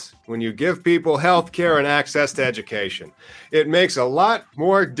happens when you give people health care and access to education. It makes a lot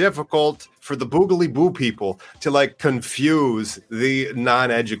more difficult for the boogly boo people to like confuse the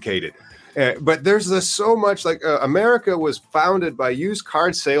non-educated. But there's so much like America was founded by used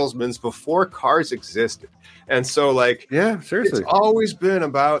car salesmen before cars existed. And so like, yeah, seriously, it's always been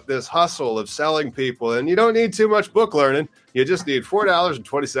about this hustle of selling people, and you don't need too much book learning. You just need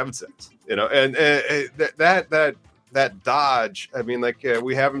 $4.27, and that dodge. I mean, like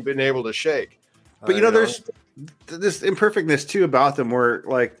we haven't been able to shake. But there's this imperfectness too about them where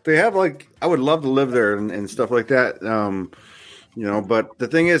like they have like, I would love to live there and stuff like that. But the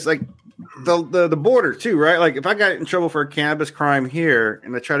thing is like, the border too, right? Like if I got in trouble for a cannabis crime here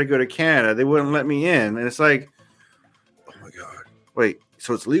and I try to go to Canada, they wouldn't let me in. And it's like, oh my God, wait,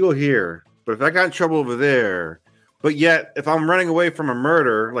 so it's legal here, but if I got in trouble over there, but yet if I'm running away from a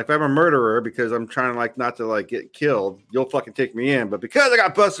murder, like if I'm a murderer because I'm trying to like not to like get killed, you'll fucking take me in. But because I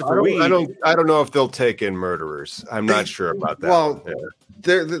got busted for weed, I don't know if they'll take in murderers. I'm not sure about that. Well,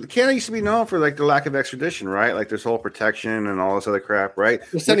 the Canada used to be known for like the lack of extradition, right? Like this whole protection and all this other crap, right?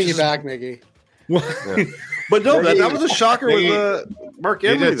 We're sending you back, Miggy. Yeah. But no, that was a shocker with Mark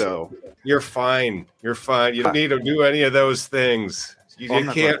Emery, though. You're fine. You don't need to do any of those things. You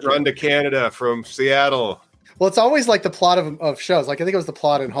can't run to Canada from Seattle. Well, it's always like the plot of shows. Like I think it was the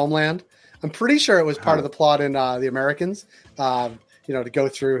plot in Homeland. I'm pretty sure it was part of the plot in The Americans. To go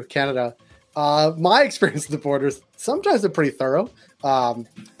through Canada. My experience at the borders, sometimes they're pretty thorough.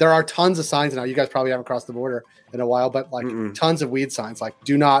 There are tons of signs now. You guys probably haven't crossed the border in a while, but like tons of weed signs. Like,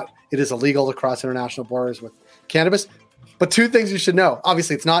 it is illegal to cross international borders with cannabis. But two things you should know.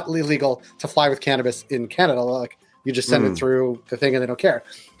 Obviously, it's not illegal to fly with cannabis in Canada. Like you just send it through the thing and they don't care.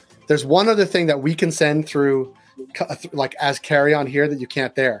 There's one other thing that we can send through like as carry-on here that you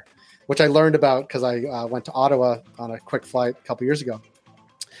can't there, which I learned about because I went to Ottawa on a quick flight a couple years ago.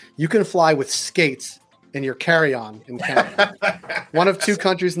 You can fly with skates in your carry-on in Canada. One of two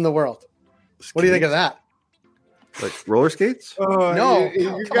countries in the world. Skates? What do you think of that? Like roller skates? No,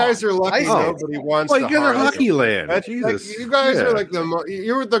 you guys are lucky. Nobody wants. Well, you guys are hockey land. Jesus. Like, you guys are like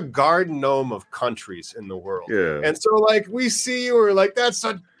you're the garden gnome of countries in the world. Yeah. And so like we see you, we're like, that's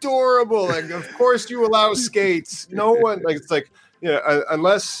adorable. Like of course you allow skates. No one like it's like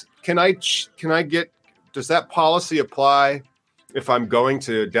unless can I get? Does that policy apply if I'm going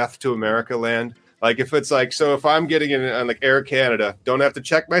to Death to America land? Like if it's like, so if I'm getting in on like Air Canada, don't have to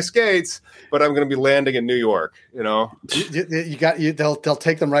check my skates, but I'm going to be landing in New York, They'll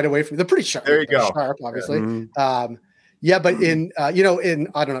take them right away from you. They're pretty sharp. There you go. Sharp, obviously. Yeah. But in I don't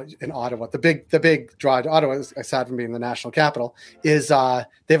know, in Ottawa, the big draw to Ottawa, aside from being the national capital, is they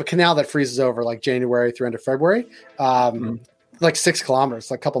have a canal that freezes over like January through end of February, like 6 kilometers,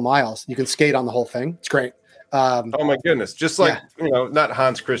 like a couple miles. You can skate on the whole thing. It's great. Oh my goodness! Just like not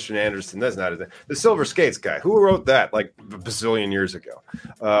Hans Christian Andersen. That's not his name. The Silver Skates guy. Who wrote that like a bazillion years ago?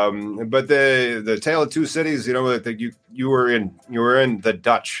 But the Tale of Two Cities. You were in the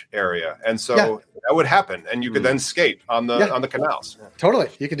Dutch area, and so that would happen, and you could then skate on the canals. Totally,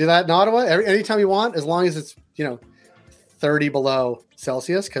 you could do that in Ottawa anytime you want, as long as it's 30 below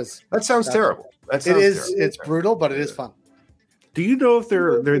Celsius. Because that sounds terrible. It is. It's brutal, but it is fun. Do you know if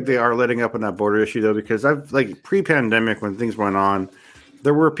they are letting up on that border issue though? Because I've like pre-pandemic when things went on,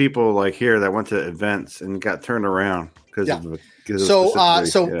 there were people like here that went to events and got turned around because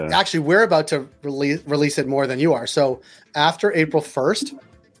actually we're about to release it more than you are. So after April 1st,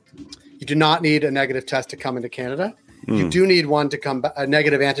 you do not need a negative test to come into Canada. You do need one to come a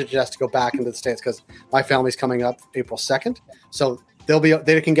negative antigen test to go back into the States, because my family's coming up April 2nd. So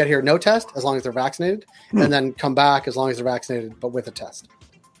they can get here no test as long as they're vaccinated, and then come back as long as they're vaccinated but with a test.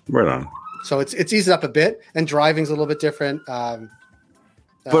 Right on. So it's eased up a bit, and driving's a little bit different. But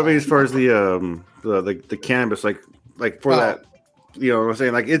I mean, as far as the cannabis, like for that, you know what I'm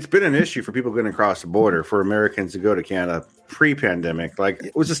saying? Like, it's been an issue for people getting across the border for Americans to go to Canada pre-pandemic. Like,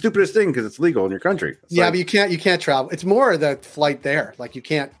 it was the stupidest thing because it's legal in your country. But you can't travel. It's more the flight there. Like, you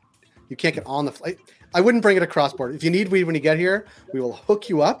can't get on the flight. I wouldn't bring it across border. If you need weed when you get here, we will hook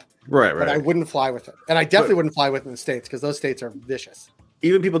you up. Right. But I wouldn't fly with it, and I definitely wouldn't fly with it in the States, because those states are vicious.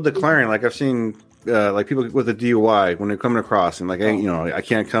 Even people declaring, like I've seen, like people with a DUI when they're coming across, and like, I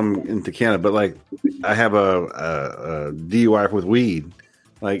can't come into Canada, but like I have a DUI with weed.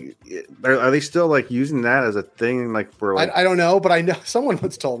 Like, are they still like using that as a thing? Like for like, I don't know, but I know someone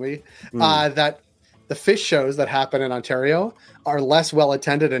once told me that the fish shows that happen in Ontario are less well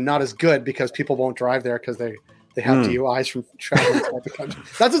attended and not as good because people won't drive there because they have DUIs from traveling throughout the country.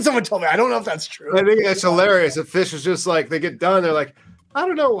 That's what someone told me. I don't know if that's true. I think that's hilarious. The fish is just like, they get done, they're like, I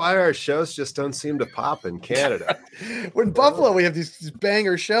don't know why our shows just don't seem to pop in Canada. In Buffalo, we have these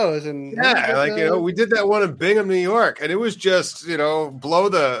banger shows, and we did that one in Bingham, New York, and it was just blow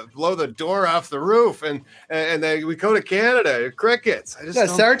the door off the roof, and then we go to Canada, crickets.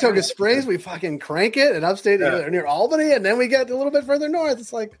 Saratoga Springs, we fucking crank it, and upstate near Albany, and then we get a little bit further north.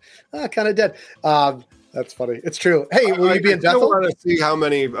 It's like kind of dead. That's funny. It's true. Hey, will you be in Bethel? I want to see how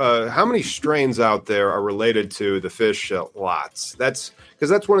many strains out there are related to the fish lots. That's because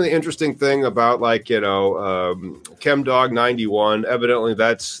that's one of the interesting thing about ChemDog 91. Evidently,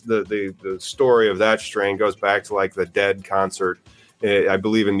 that's the story of that strain goes back to like the Dead concert, I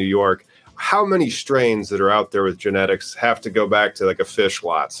believe in New York. How many strains that are out there with genetics have to go back to like a fish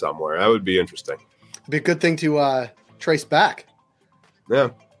lot somewhere? That would be interesting. It'd be a good thing to trace back.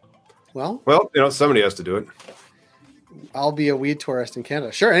 Yeah. Well, somebody has to do it. I'll be a weed tourist in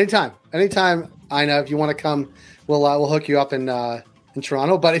Canada. Sure, anytime, Ina. If you want to come, we'll hook you up in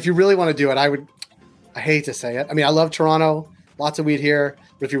Toronto. But if you really want to do it, I hate to say it. I mean, I love Toronto, lots of weed here.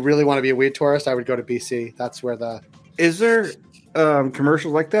 But if you really want to be a weed tourist, I would go to BC. That's where Is there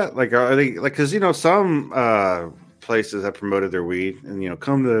commercials like that? Like, are they like, because some places have promoted their weed and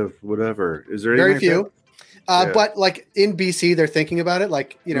come to whatever. Is there very like few? That? But like in BC, they're thinking about it.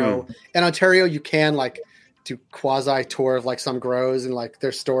 Like, in Ontario, you can like do quasi tour of like some grows and like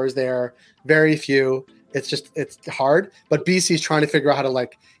there's stores there. Very few. It's hard. But BC is trying to figure out how to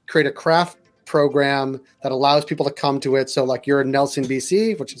like create a craft program that allows people to come to it. So like you're in Nelson,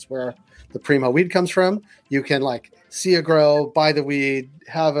 BC, which is where the Primo weed comes from. You can like see a grow, buy the weed,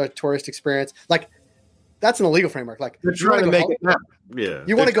 have a tourist experience. Like that's an illegal framework. Like they're trying to make it happen. Yeah.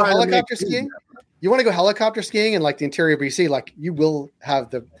 You want to go helicopter skiing? You want to go helicopter skiing in like the interior of BC, like you will have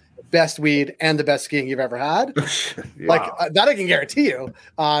the best weed and the best skiing you've ever had. Like that I can guarantee you.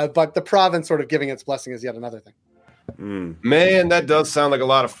 But the province sort of giving its blessing is yet another thing. Man, that does sound like a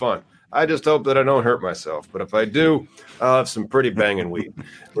lot of fun. I just hope that I don't hurt myself. But if I do, I'll have some pretty banging weed,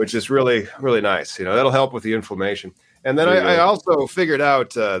 which is really, really nice. That'll help with the inflammation. And then I also figured out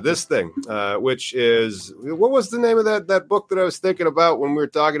this thing, which is, what was the name of that book that I was thinking about when we were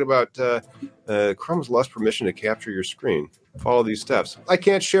talking about Crumb's lost permission to capture your screen. Follow these steps. I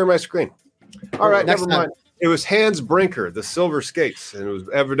can't share my screen. All right, never mind. It was Hans Brinker, The Silver Skates, and it was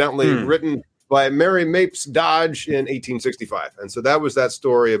evidently written by Mary Mapes Dodge in 1865. And so that was that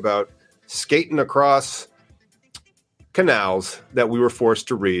story about skating across canals that we were forced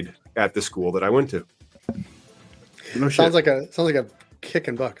to read at the school that I went to. No sounds like a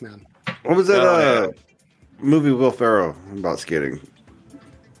kicking buck, man. What was that movie Will Ferrell about skating?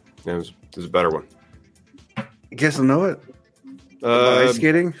 It was a better one. I guess I know it. Ice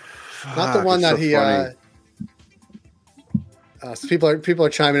skating. Not the one that he. So people are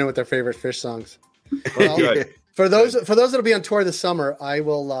chiming in with their favorite fish songs. Well, for those that'll be on tour this summer, I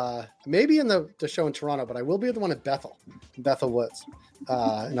will maybe in the show in Toronto, but I will be at the one at Bethel Woods.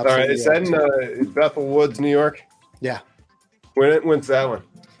 All right, is that in Bethel Woods, New York? Yeah. When's that one?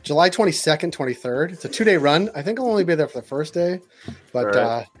 July 22nd, 23rd. It's a 2-day run. I think I'll only be there for the first day.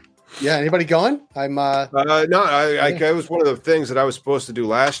 But yeah, anybody going? I'm I was one of the things that I was supposed to do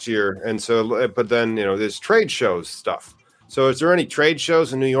last year. And so, but then, there's trade shows stuff. So is there any trade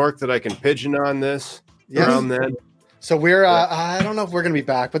shows in New York that I can pigeon on this around then? So we're, I don't know if we're going to be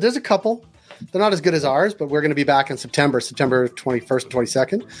back, but there's a couple. They're not as good as ours, but we're going to be back in September 21st and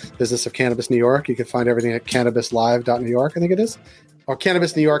 22nd. Business of Cannabis New York. You can find everything at cannabislive.New York, I think it is. Or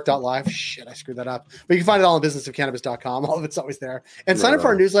cannabisnewyork.live. Shit, I screwed that up. But you can find it all on businessofcannabis.com. All of it's always there. And sign up for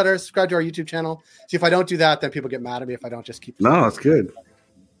our newsletter, subscribe to our YouTube channel. See, if I don't do that, then people get mad at me if I don't just keep. No, that's good.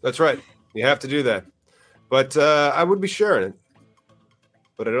 That's right. You have to do that. But I would be sharing it.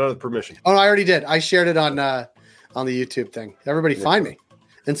 But I don't have permission. Oh, no, I already did. I shared it on the YouTube thing. Everybody find me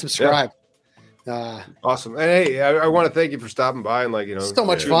and subscribe. Awesome. And hey, I want to thank you for stopping by and so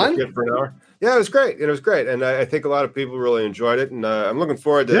much fun. For an hour. Yeah, it was great. It was great. And I think a lot of people really enjoyed it. And I'm looking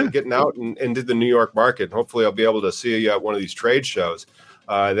forward to getting out and into the New York market. Hopefully I'll be able to see you at one of these trade shows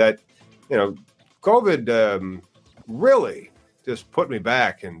that, COVID really just put me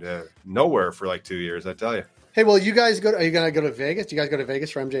back into nowhere for like 2 years, I tell you. Hey, well, are you going to go to Vegas? Do you guys go to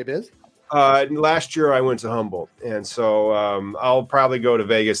Vegas for MJ Biz? Last year I went to Humboldt, and so I'll probably go to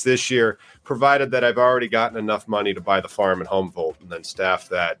Vegas this year, provided that I've already gotten enough money to buy the farm in Humboldt and then staff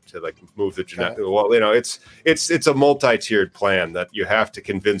that to move the genetic. Well, it's a multi-tiered plan that you have to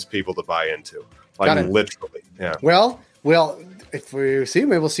convince people to buy into, literally. Yeah. Well, if we see him,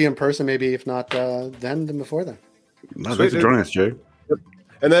 maybe we'll see him in person. Maybe if not then before then. No, thanks for joining us, Jay.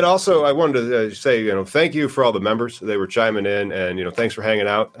 And then also I wanted to say, thank you for all the members. They were chiming in and, thanks for hanging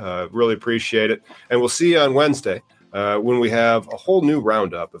out. Really appreciate it. And we'll see you on Wednesday when we have a whole new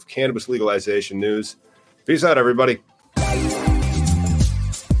roundup of cannabis legalization news. Peace out, everybody.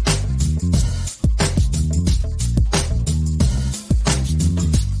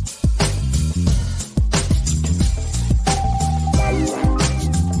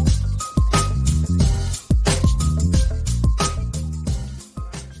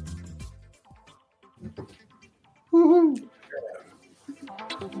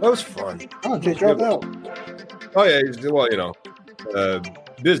 That was fun. Oh, Jay dropped out. Oh, yeah. Well,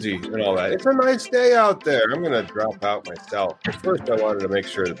 busy and all that. It's a nice day out there. I'm going to drop out myself. But first, I wanted to make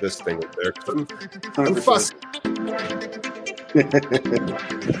sure that this thing was there. I'm fussy.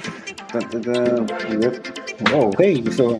 Oh, hey. So